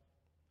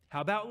 How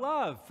about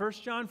love? 1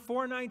 John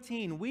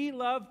 4:19. We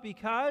love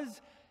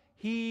because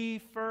He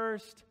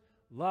first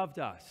loved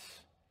us.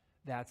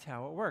 That's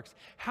how it works.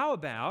 How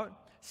about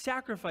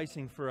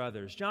sacrificing for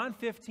others? John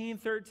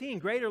 15:13.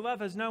 Greater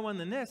love has no one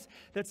than this,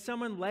 that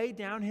someone lay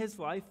down his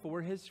life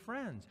for his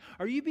friends.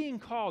 Are you being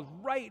called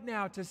right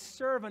now to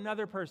serve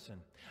another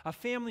person? A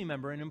family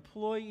member, an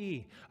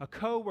employee, a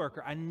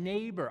coworker, a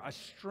neighbor, a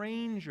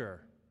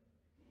stranger,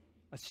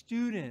 a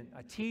student,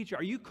 a teacher?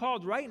 Are you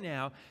called right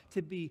now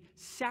to be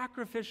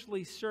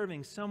sacrificially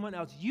serving someone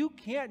else? You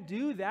can't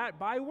do that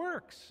by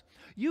works.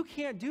 You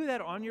can't do that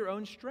on your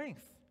own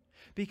strength.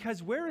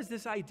 Because where is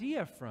this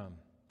idea from,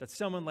 that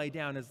someone laid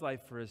down his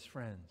life for his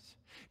friends?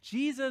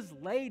 Jesus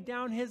laid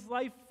down his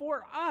life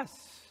for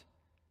us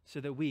so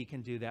that we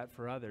can do that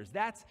for others.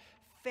 That's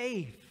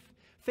faith.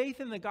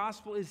 Faith in the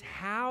gospel is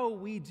how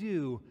we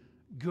do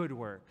good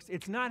works.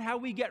 It's not how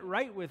we get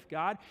right with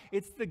God.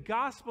 It's the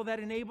gospel that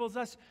enables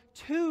us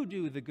to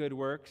do the good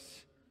works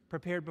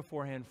prepared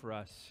beforehand for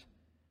us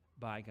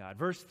by God.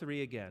 Verse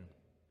 3 again.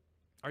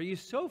 Are you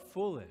so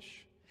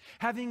foolish?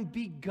 Having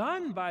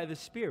begun by the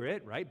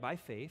Spirit, right, by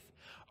faith,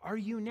 are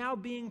you now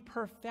being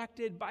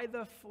perfected by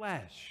the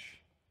flesh?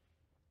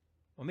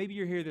 Well, maybe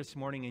you're here this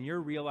morning and you're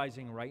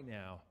realizing right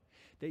now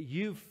that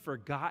you've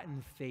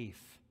forgotten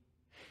faith.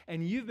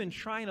 And you've been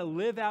trying to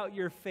live out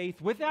your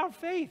faith without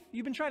faith.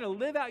 You've been trying to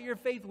live out your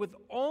faith with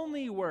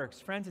only works.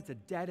 Friends, it's a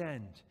dead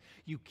end.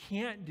 You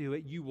can't do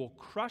it. You will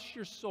crush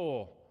your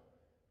soul.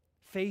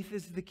 Faith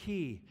is the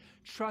key.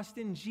 Trust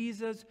in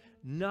Jesus,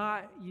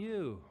 not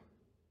you.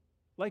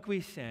 Like we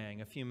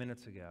sang a few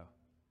minutes ago.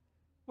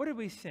 What did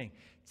we sing?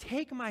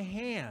 Take my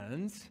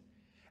hands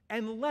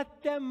and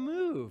let them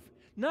move.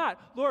 Not,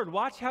 Lord,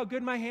 watch how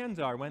good my hands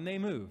are when they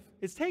move.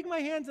 It's take my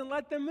hands and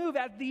let them move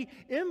at the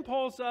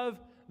impulse of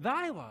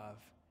thy love,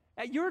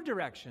 at your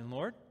direction,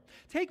 Lord.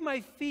 Take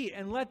my feet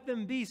and let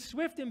them be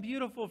swift and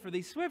beautiful for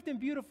thee, swift and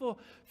beautiful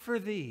for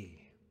thee.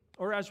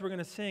 Or as we're going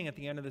to sing at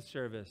the end of the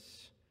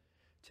service,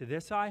 to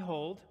this I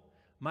hold,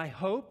 my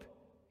hope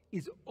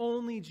is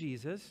only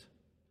Jesus,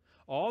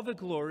 all the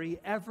glory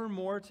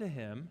evermore to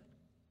him.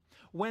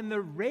 When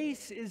the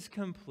race is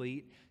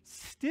complete,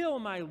 still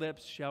my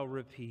lips shall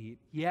repeat,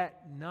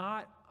 yet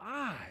not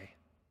I,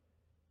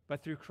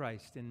 but through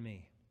Christ in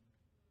me.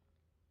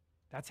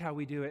 That's how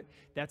we do it.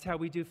 That's how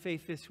we do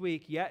faith this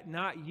week. Yet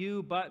not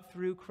you, but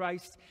through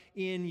Christ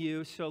in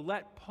you. So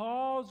let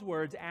Paul's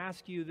words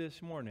ask you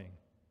this morning,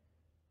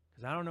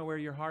 because I don't know where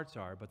your hearts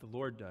are, but the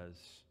Lord does.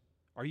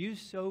 Are you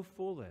so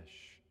foolish?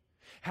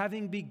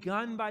 Having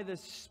begun by the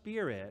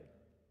Spirit,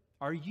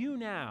 are you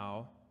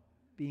now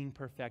being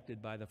perfected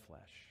by the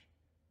flesh?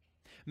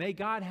 May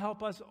God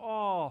help us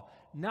all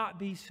not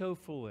be so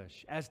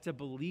foolish as to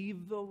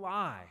believe the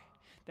lie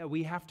that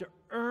we have to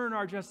earn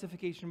our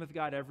justification with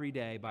God every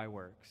day by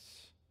works.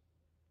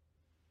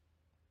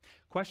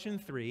 Question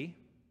 3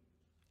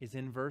 is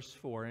in verse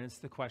 4, and it's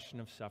the question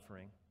of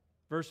suffering.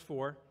 Verse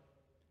 4,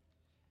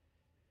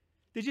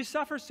 did you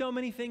suffer so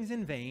many things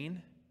in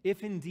vain,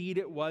 if indeed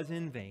it was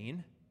in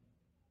vain?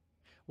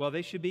 Well,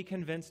 they should be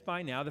convinced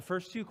by now. The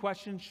first two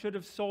questions should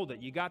have sold it.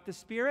 You got the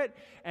Spirit,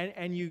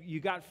 and you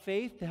got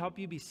faith to help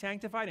you be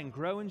sanctified and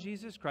grow in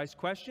Jesus Christ.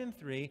 Question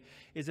 3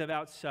 is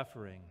about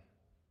suffering.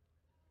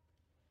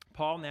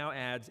 Paul now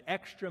adds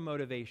extra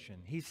motivation.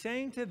 He's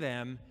saying to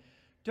them,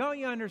 don't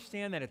you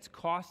understand that it's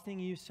costing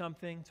you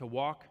something to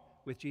walk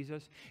with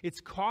Jesus? It's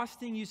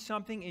costing you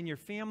something in your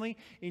family,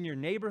 in your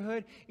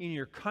neighborhood, in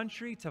your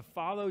country to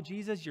follow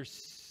Jesus. You're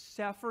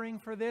suffering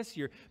for this.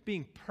 You're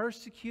being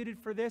persecuted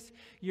for this.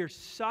 You're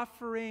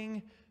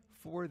suffering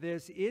for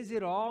this. Is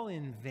it all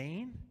in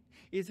vain?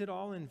 Is it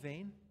all in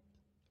vain?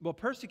 Well,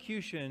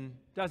 persecution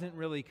doesn't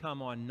really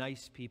come on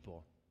nice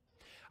people.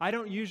 I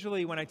don't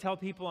usually, when I tell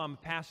people I'm a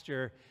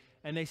pastor,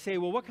 and they say,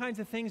 well, what kinds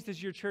of things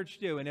does your church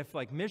do? And if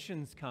like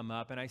missions come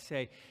up, and I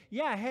say,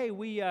 yeah, hey,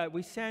 we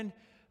send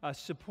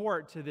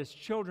support to this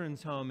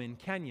children's home in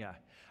Kenya.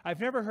 I've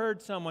never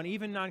heard someone,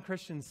 even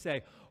non-Christians,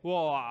 say,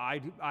 well, I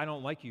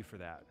don't like you for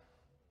that.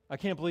 I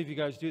can't believe you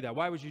guys do that.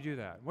 Why would you do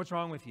that? What's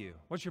wrong with you?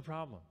 What's your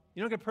problem?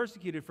 You don't get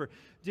persecuted for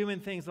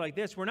doing things like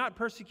this. We're not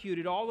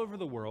persecuted all over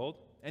the world,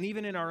 and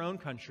even in our own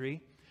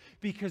country,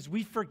 because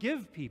we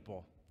forgive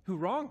people who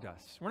wronged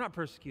us. We're not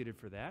persecuted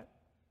for that.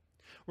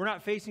 We're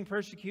not facing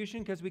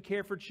persecution because we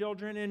care for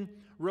children in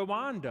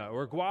Rwanda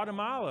or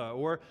Guatemala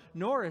or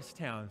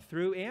Norristown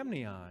through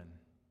Amnion.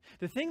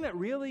 The thing that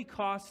really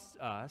costs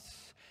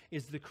us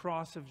is the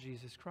cross of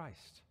Jesus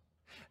Christ.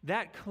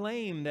 That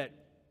claim that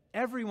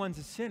everyone's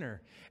a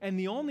sinner and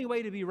the only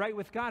way to be right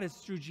with God is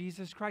through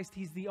Jesus Christ.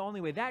 He's the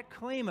only way. That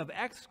claim of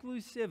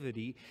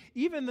exclusivity,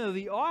 even though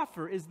the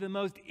offer is the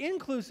most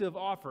inclusive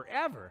offer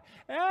ever,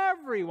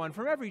 everyone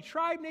from every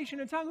tribe, nation,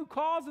 and tongue who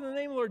calls in the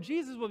name of the Lord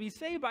Jesus will be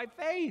saved by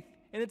faith.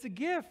 And it's a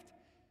gift.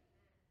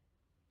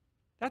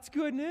 That's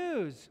good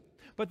news.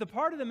 But the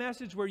part of the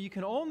message where you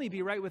can only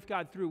be right with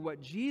God through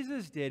what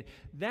Jesus did,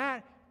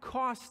 that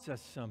costs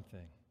us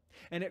something.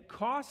 And it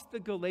cost the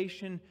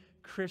Galatian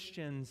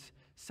Christians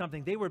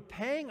something. They were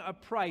paying a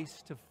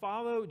price to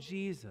follow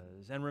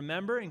Jesus. And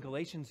remember in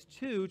Galatians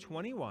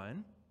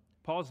 2:21,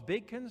 Paul's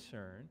big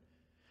concern,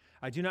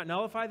 I do not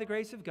nullify the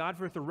grace of God,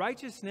 for if the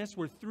righteousness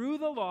were through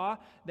the law,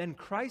 then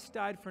Christ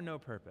died for no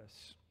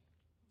purpose.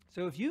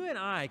 So if you and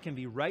I can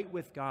be right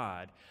with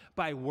God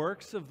by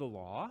works of the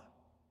law,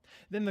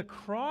 then the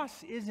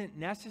cross isn't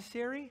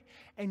necessary,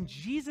 and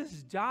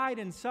Jesus died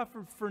and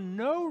suffered for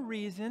no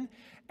reason,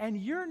 and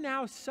you're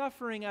now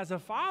suffering as a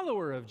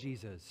follower of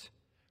Jesus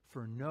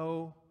for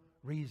no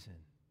reason.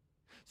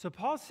 So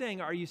Paul's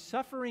saying, are you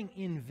suffering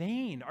in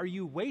vain? Are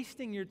you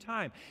wasting your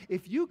time?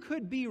 If you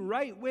could be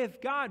right with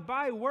God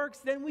by works,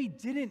 then we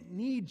didn't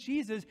need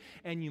Jesus,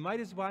 and you might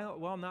as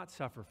well not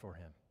suffer for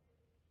him.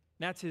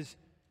 That's his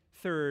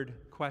third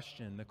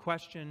question, the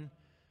question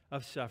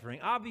of suffering.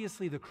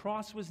 Obviously, the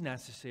cross was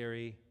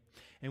necessary,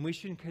 and we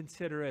should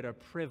consider it a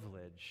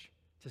privilege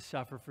to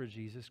suffer for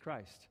Jesus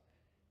Christ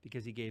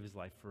because he gave his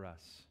life for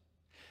us.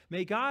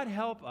 May God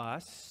help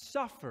us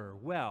suffer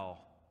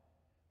well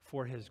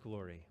for his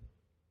glory.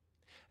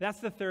 That's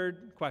the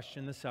third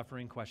question, the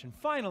suffering question.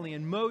 Finally,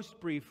 and most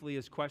briefly,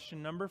 is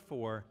question number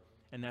 4,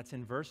 and that's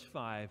in verse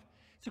 5.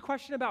 It's a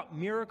question about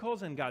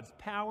miracles and God's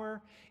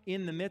power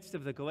in the midst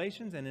of the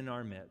Galatians and in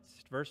our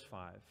midst. Verse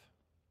 5.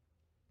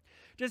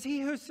 Does he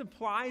who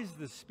supplies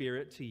the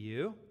Spirit to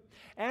you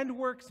and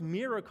works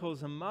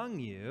miracles among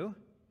you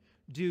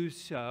do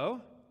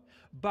so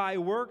by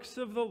works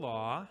of the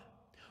law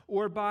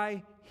or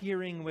by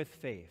hearing with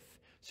faith?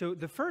 So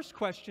the first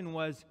question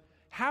was,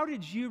 how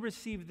did you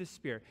receive the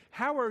Spirit?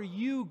 How are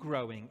you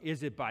growing?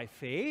 Is it by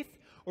faith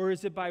or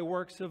is it by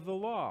works of the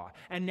law?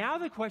 And now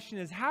the question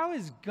is, how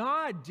is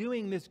God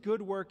doing this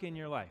good work in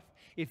your life?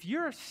 If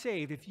you're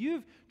saved, if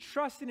you've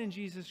trusted in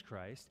Jesus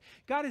Christ,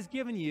 God has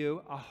given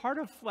you a heart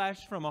of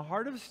flesh from a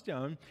heart of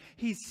stone.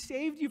 He's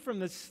saved you from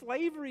the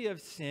slavery of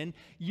sin.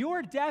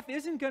 Your death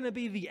isn't going to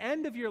be the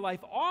end of your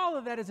life. All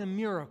of that is a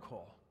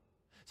miracle.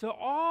 So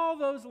all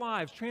those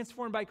lives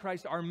transformed by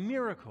Christ are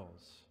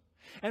miracles.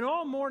 And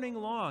all morning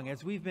long,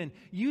 as we've been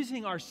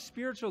using our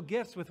spiritual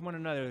gifts with one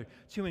another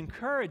to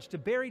encourage, to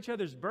bear each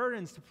other's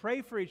burdens, to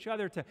pray for each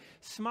other, to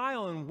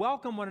smile and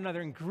welcome one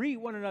another and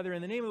greet one another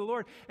in the name of the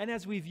Lord, and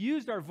as we've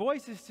used our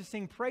voices to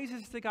sing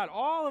praises to God,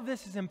 all of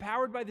this is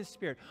empowered by the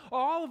Spirit.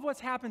 All of what's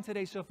happened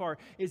today so far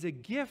is a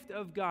gift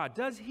of God.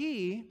 Does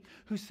he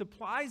who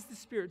supplies the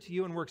Spirit to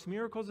you and works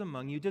miracles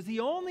among you, does he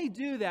only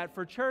do that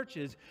for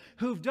churches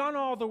who've done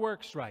all the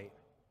works right?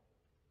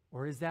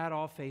 Or is that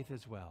all faith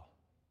as well?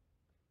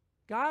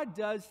 God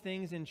does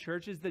things in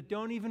churches that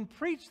don't even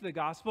preach the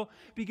gospel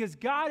because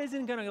God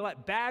isn't going to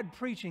let bad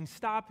preaching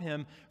stop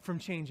him from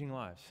changing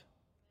lives.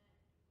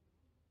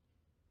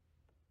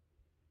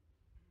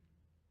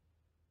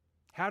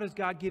 How does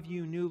God give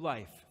you new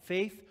life?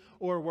 Faith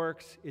or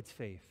works? It's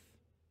faith.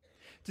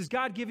 Does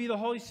God give you the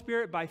Holy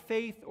Spirit by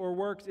faith or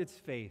works? It's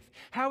faith.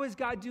 How is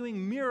God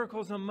doing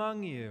miracles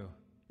among you?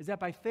 Is that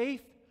by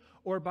faith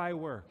or by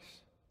works?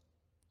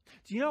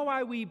 Do you know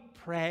why we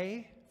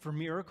pray for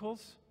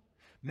miracles?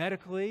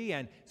 Medically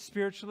and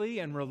spiritually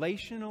and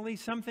relationally.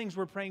 Some things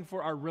we're praying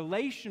for are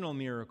relational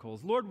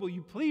miracles. Lord, will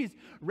you please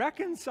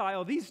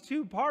reconcile these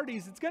two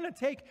parties? It's going to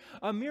take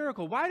a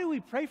miracle. Why do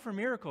we pray for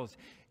miracles?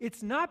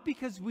 It's not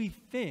because we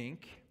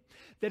think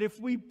that if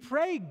we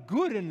pray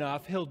good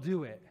enough, he'll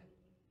do it.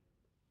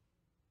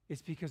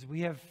 It's because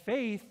we have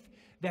faith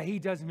that he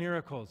does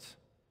miracles.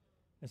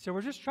 And so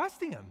we're just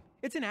trusting him.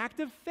 It's an act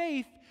of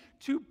faith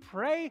to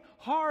pray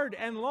hard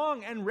and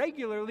long and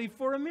regularly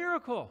for a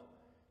miracle.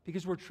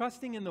 Because we're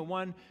trusting in the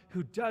one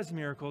who does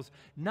miracles,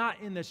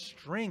 not in the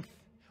strength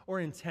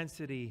or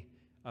intensity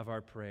of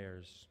our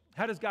prayers.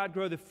 How does God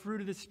grow the fruit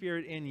of the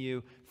Spirit in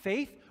you?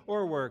 Faith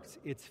or works?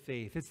 It's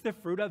faith. It's the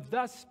fruit of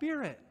the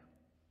Spirit.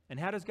 And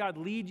how does God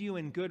lead you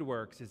in good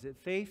works? Is it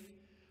faith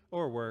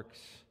or works?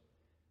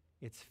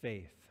 It's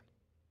faith.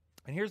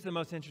 And here's the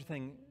most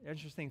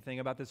interesting thing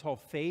about this whole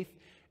faith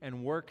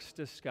and works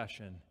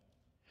discussion.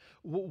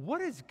 What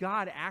is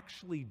God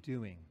actually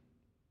doing?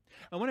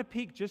 I want to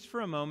peek just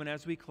for a moment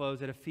as we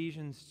close at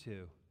Ephesians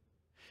 2.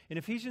 In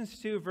Ephesians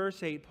 2,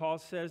 verse 8, Paul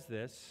says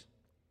this,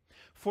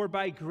 "For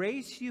by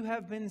grace you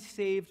have been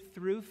saved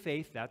through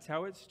faith," that's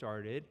how it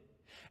started,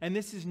 "and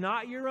this is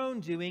not your own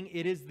doing,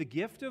 it is the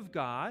gift of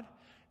God,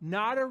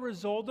 not a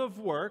result of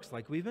works,"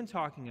 like we've been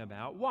talking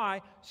about.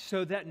 Why?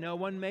 "So that no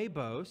one may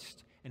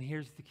boast." And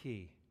here's the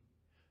key.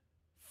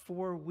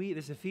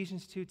 This is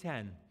Ephesians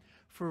 2:10,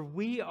 "For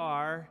we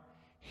are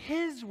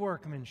his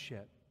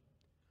workmanship."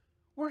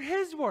 We're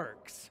his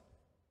works,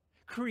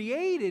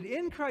 created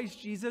in Christ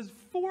Jesus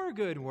for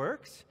good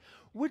works,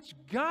 which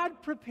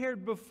God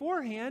prepared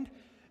beforehand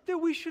that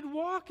we should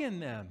walk in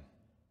them.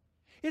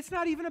 It's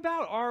not even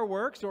about our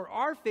works or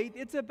our faith.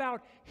 It's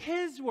about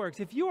his works.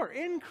 If you are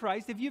in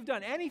Christ, if you've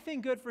done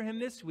anything good for him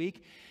this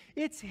week,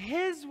 it's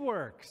his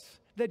works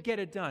that get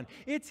it done.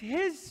 It's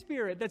his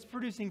Spirit that's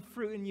producing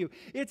fruit in you.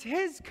 It's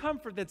his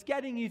comfort that's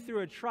getting you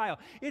through a trial.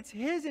 It's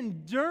his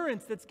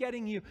endurance that's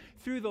getting you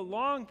through the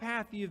long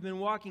path you've been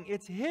walking.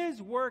 It's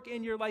his work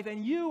in your life,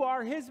 and you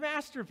are his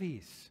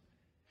masterpiece.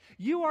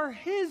 You are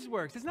his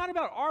works. It's not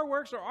about our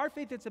works or our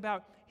faith. It's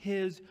about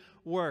his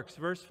works.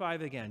 Verse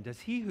 5 again.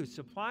 "Does he who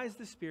supplies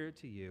the Spirit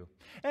to you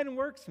and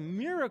works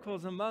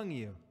miracles among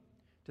you,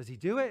 does he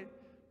do it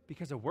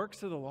because of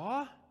works of the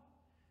law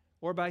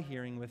or by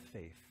hearing with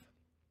faith?"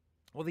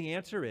 Well, the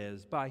answer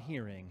is by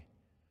hearing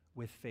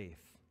with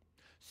faith.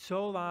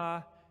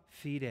 Sola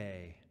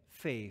fide,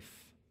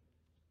 faith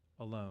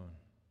alone.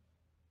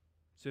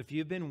 So if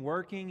you've been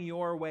working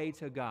your way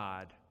to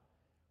God,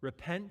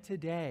 repent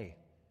today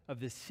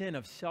of the sin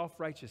of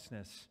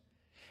self-righteousness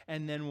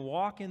and then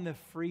walk in the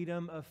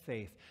freedom of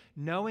faith,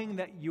 knowing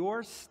that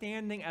your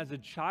standing as a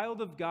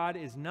child of God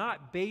is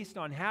not based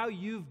on how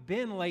you've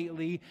been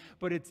lately,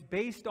 but it's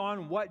based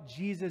on what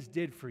Jesus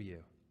did for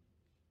you.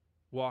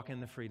 Walk in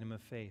the freedom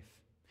of faith.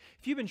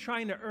 If you've been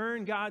trying to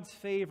earn God's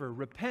favor,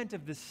 repent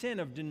of the sin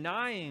of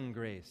denying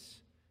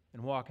grace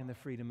and walk in the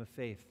freedom of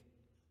faith.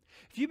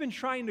 If you've been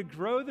trying to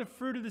grow the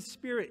fruit of the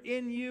Spirit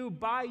in you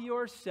by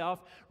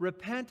yourself,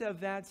 repent of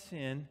that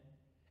sin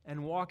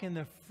and walk in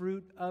the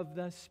fruit of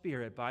the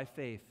Spirit by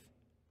faith.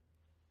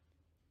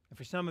 And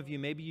for some of you,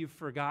 maybe you've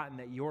forgotten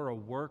that you're a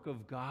work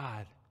of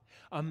God,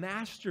 a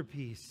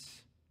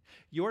masterpiece.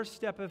 Your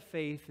step of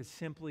faith is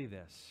simply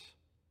this: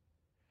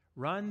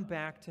 run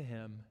back to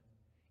him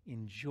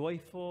in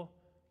joyful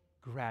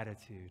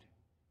gratitude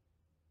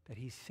that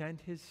he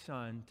sent his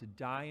Son to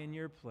die in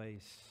your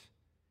place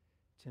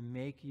to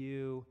make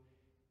you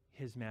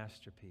his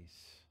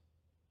masterpiece.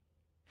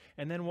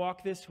 And then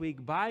walk this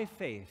week by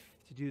faith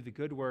to do the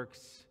good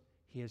works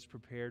he has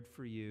prepared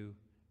for you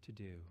to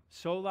do.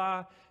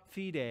 Sola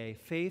fide,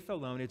 faith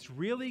alone. It's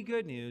really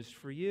good news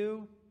for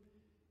you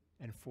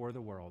and for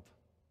the world.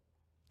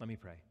 Let me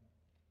pray.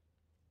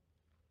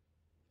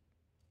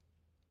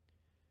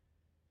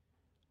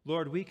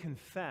 Lord, we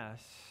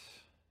confess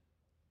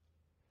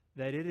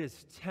that it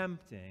is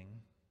tempting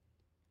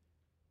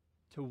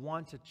to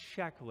want a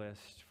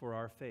checklist for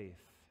our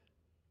faith.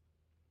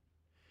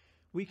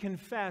 We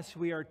confess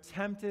we are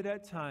tempted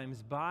at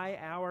times by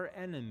our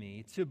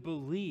enemy to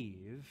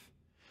believe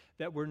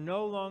that we're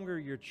no longer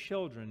your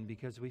children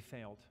because we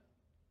failed.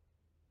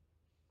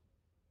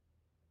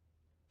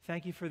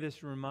 Thank you for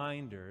this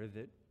reminder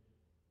that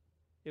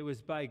it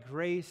was by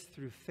grace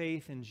through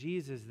faith in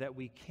Jesus that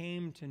we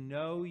came to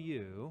know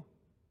you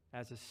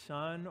as a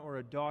son or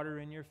a daughter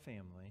in your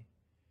family.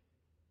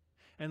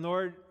 And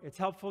Lord, it's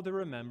helpful to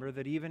remember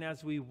that even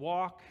as we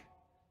walk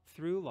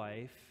through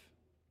life,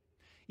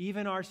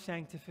 even our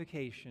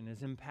sanctification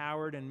is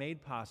empowered and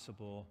made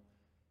possible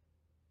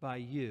by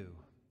you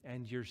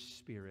and your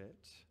Spirit.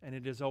 And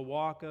it is a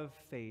walk of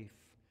faith,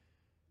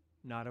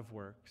 not of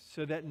works,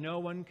 so that no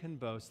one can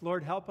boast.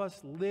 Lord, help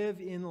us live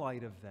in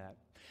light of that.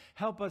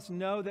 Help us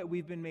know that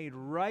we've been made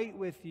right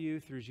with you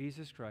through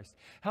Jesus Christ.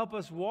 Help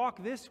us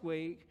walk this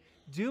week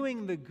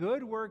doing the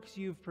good works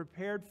you've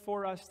prepared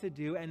for us to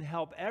do, and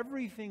help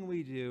everything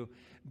we do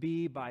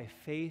be by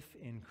faith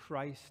in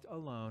Christ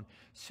alone,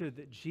 so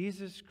that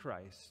Jesus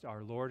Christ,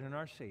 our Lord and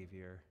our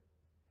Savior,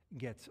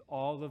 gets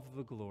all of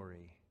the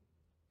glory.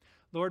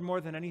 Lord, more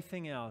than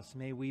anything else,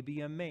 may we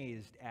be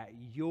amazed at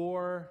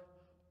your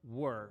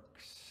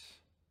works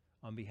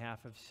on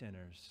behalf of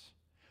sinners,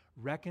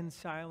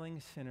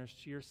 reconciling sinners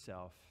to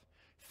yourself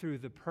through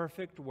the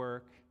perfect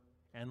work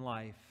and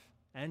life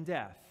and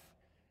death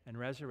and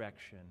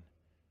resurrection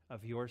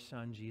of your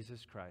Son,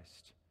 Jesus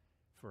Christ,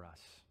 for us.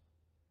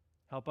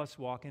 Help us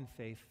walk in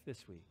faith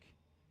this week.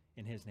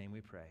 In his name we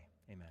pray.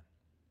 Amen.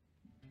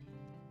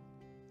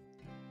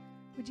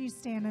 Would you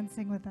stand and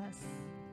sing with us?